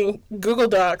keeping Google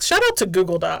Docs. Shout out to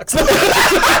Google Docs. Shout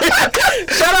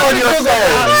out to Google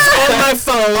Docs on my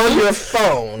phone. On your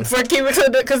phone. For keeping,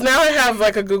 because now I have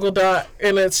like a Google Doc,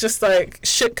 and it's just like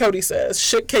shit Cody says,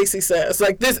 shit Casey says.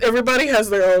 Like this, everybody has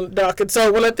their own doc. And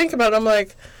so when I think about it, I'm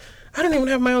like, I don't even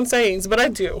have my own sayings, but I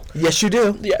do. Yes, you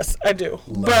do. Yes, I do.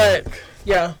 But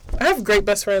yeah, I have great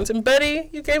best friends. And Betty,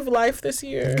 you gave life this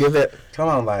year. Give it. Come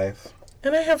on, life.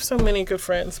 And I have so many good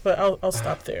friends, but I'll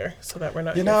stop there so that we're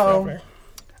not here forever.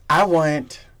 I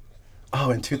want... Oh,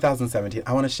 in 2017,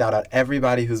 I want to shout out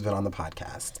everybody who's been on the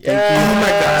podcast. Thank you Oh my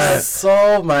God.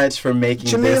 so much for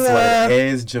making this what it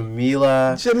is.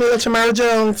 Jamila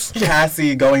Jones.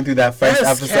 Cassie going through that first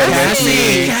episode with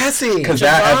me. Cassie. Because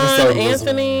that episode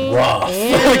Anthony, was rough.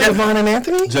 Javon and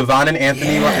Anthony? Javon and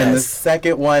Anthony were in the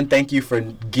second one. Thank you for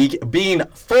being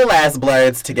full-ass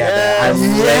blurs together. I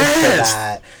live for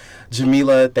that.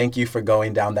 Jamila, thank you for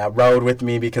going down that road with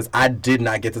me because I did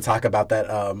not get to talk about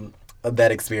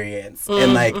that experience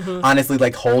and like honestly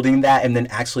like holding that and then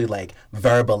actually like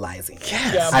verbalizing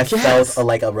I felt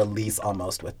like a release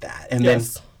almost with that and then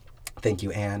thank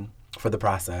you Anne for the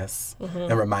process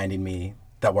and reminding me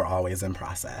that we're always in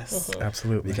process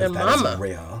Absolutely because and that Mama. is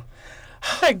real.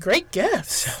 Hi, great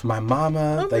guest. My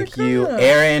mama, my you, God.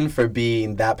 Aaron, for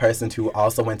being that person who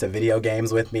also went to video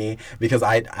games with me because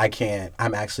I can't.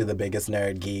 I'm actually the biggest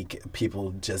nerd geek. People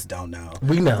just don't know.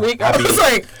 We know.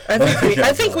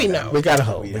 I think we know. We got a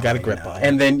hold. We got a grip on it.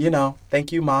 And then,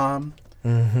 thank you, Mom,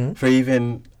 for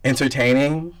even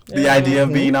entertaining the idea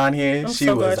of being on here. I'm She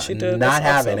so was glad she did. not That's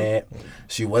having awesome. it.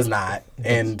 She was not.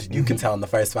 And you can tell in the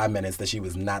first 5 minutes that she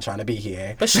was not trying to be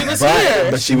here. But she was here.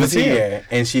 But she was here.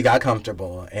 And she got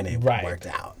comfortable. And it Right. worked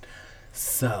out.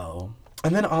 So...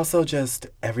 And then also just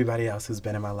everybody else who's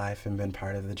been in my life and been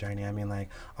part of the journey. I mean, like,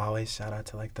 always shout out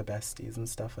to, like, the besties and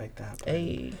stuff like that. But,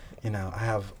 Hey. I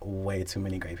have way too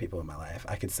many great people in my life.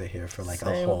 I could sit here for, like, Same.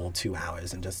 a whole 2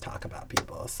 hours and just talk about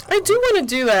people. So. I do want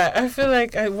to do that. I feel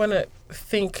like I want to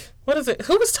think. What is it?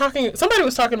 Who was talking? Somebody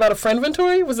was talking about a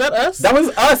friendventory. Was that us? That was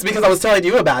us because I was telling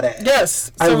you about it.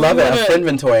 Yes. I love it, a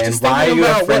friendventory, and just why thinking you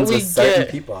about have friends what with we certain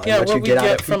get. people. And Yeah, what what you we get out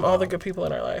get of from all people. the good people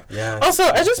in our life. Yes. Also,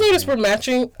 I just noticed we're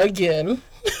matching again.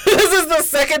 This is the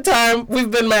second time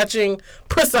we've been matching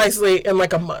precisely in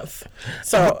like a month.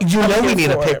 So You know I'm we here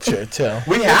need a for it. picture, too.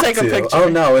 We have take a to. picture. Oh,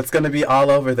 no, it's going to be all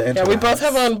over the internet. Yeah, we both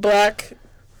have on black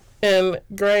and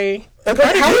gray. How do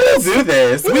we do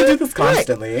this? We do this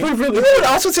constantly. You know what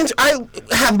also, since I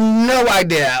have no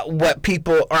idea what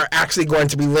people are actually going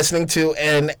to be listening to,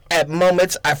 and at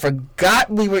moments I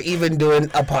forgot we were even doing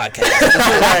a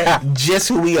podcast. Just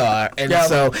who we are. And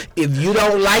so if you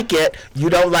don't like it,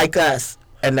 you don't like us.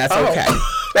 And that's okay.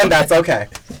 And that's okay.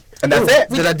 And that's it.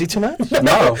 Did I do too much?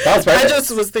 No, that was perfect. I just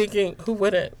was thinking, who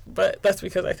wouldn't? But that's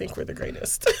because I think we're the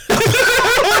greatest.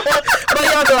 But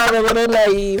y'all know I'm a little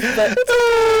naive. But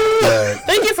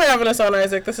thank you for having us on,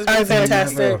 Isaac. This has been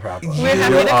fantastic. No problem. We're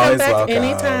happy You're to come always back welcome.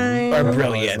 anytime. Are You're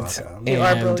brilliant. always welcome. You are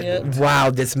And brilliant. wow,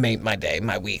 this made my day,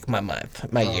 my week, my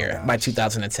month, my year, my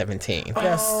 2017.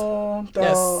 Yes. Oh,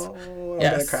 Yes. no. I'm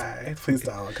Yes. gonna cry. Please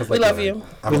don't. 'Cause, We love you.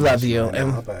 I'm We love emotional you. right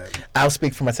now, And but I'll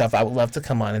speak for myself. I would love to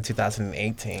come on in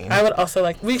 2018. I would also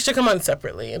like, we should come on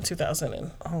separately in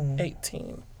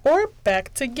 2018. Or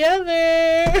back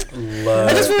together. love.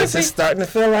 I just want to This say, is starting to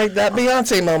feel like that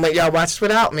Beyonce moment y'all watched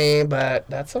without me, but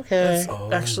that's okay.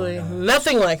 actually,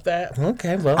 nothing like that.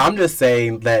 Okay, well, I'm just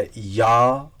saying that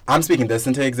y'all. I'm speaking this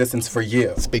into existence for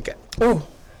you. speak it. Ooh.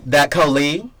 That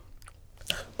Khalid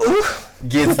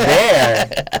gets there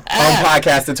on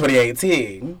podcast in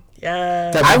 2018.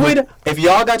 Yeah. I would, if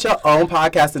y'all got your own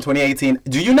podcast in 2018,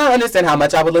 do you not understand how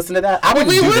much I would listen to that? I would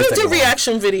We do want this to do anymore.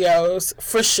 reaction videos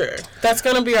for sure. That's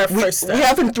going to be our first step. We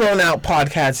haven't thrown out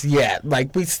podcasts yet.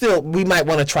 Like we might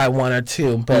want to try one or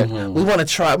two, but Mm-hmm. we want to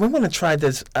try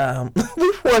this.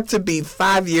 We want to be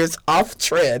 5 years off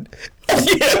trend. And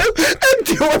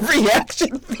do a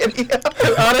reaction video.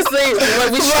 Honestly,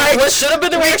 what should have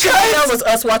been the reaction video was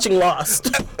us watching Lost.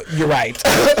 You're right.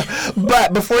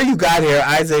 But before you got here,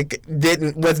 Isaac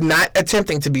was not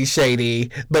attempting to be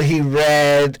shady, but he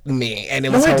read me, and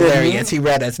it was I didn't. hilarious. He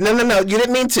read us. No, you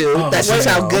didn't mean to. That's just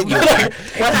how good you are.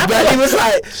 What happened? But he was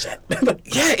like,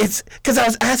 yeah, it's because I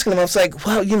was asking him. I was like,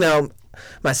 well,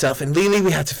 myself and Lily,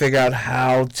 we have to figure out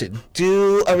how to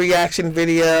do a reaction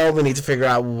video. We need to figure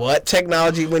out what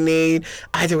technology we need.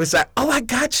 Ida was like, oh, I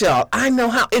got y'all. I know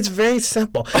how. It's very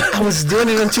simple. I was doing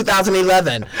it in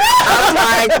 2011. I was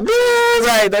like,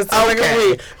 Right, that's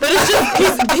okay. But it's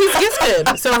just he's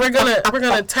gifted, so we're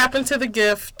gonna tap into the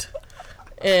gift.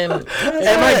 And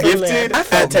Am I gifted I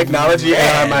felt at technology, or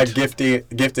am I bad.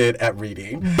 gifted at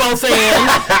reading? both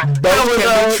and Both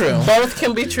can be true. Both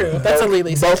can be true. That's a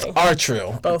Lily Both saying. are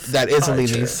true. Both That is are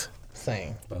Lily's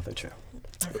saying. Both are true.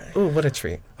 Ooh, what a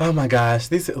treat. Oh my gosh,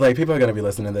 these people are gonna be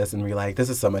listening to this and be like, "This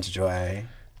is so much joy."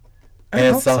 I And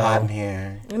hope it's so so. hot in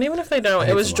here. And even if they don't,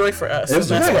 it was joy for us. It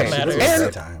was and that's joy. what It was matters. a And-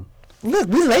 great time. Look,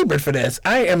 we labored for this.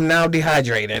 I am now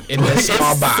dehydrated in this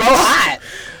small box. So hot.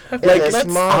 Okay, Like, let's-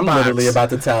 small I'm box. literally about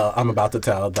to tell. I'm about to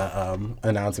tell the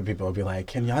announcing people will be like,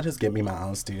 "Can y'all just give me my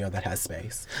own studio that has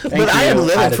space?" Thank But I am you.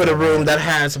 living for the deserve room it. that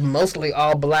has mostly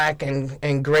all black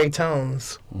and gray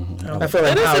tones. I feel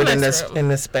It is a empowered in nice this room. in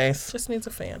this space. just needs a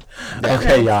fan.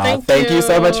 Okay, y'all. Thank you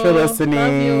so much for listening.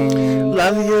 Love you.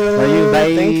 Love you. Love you.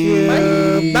 Bye. Thank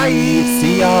you. Bye.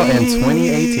 See y'all in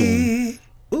 2018.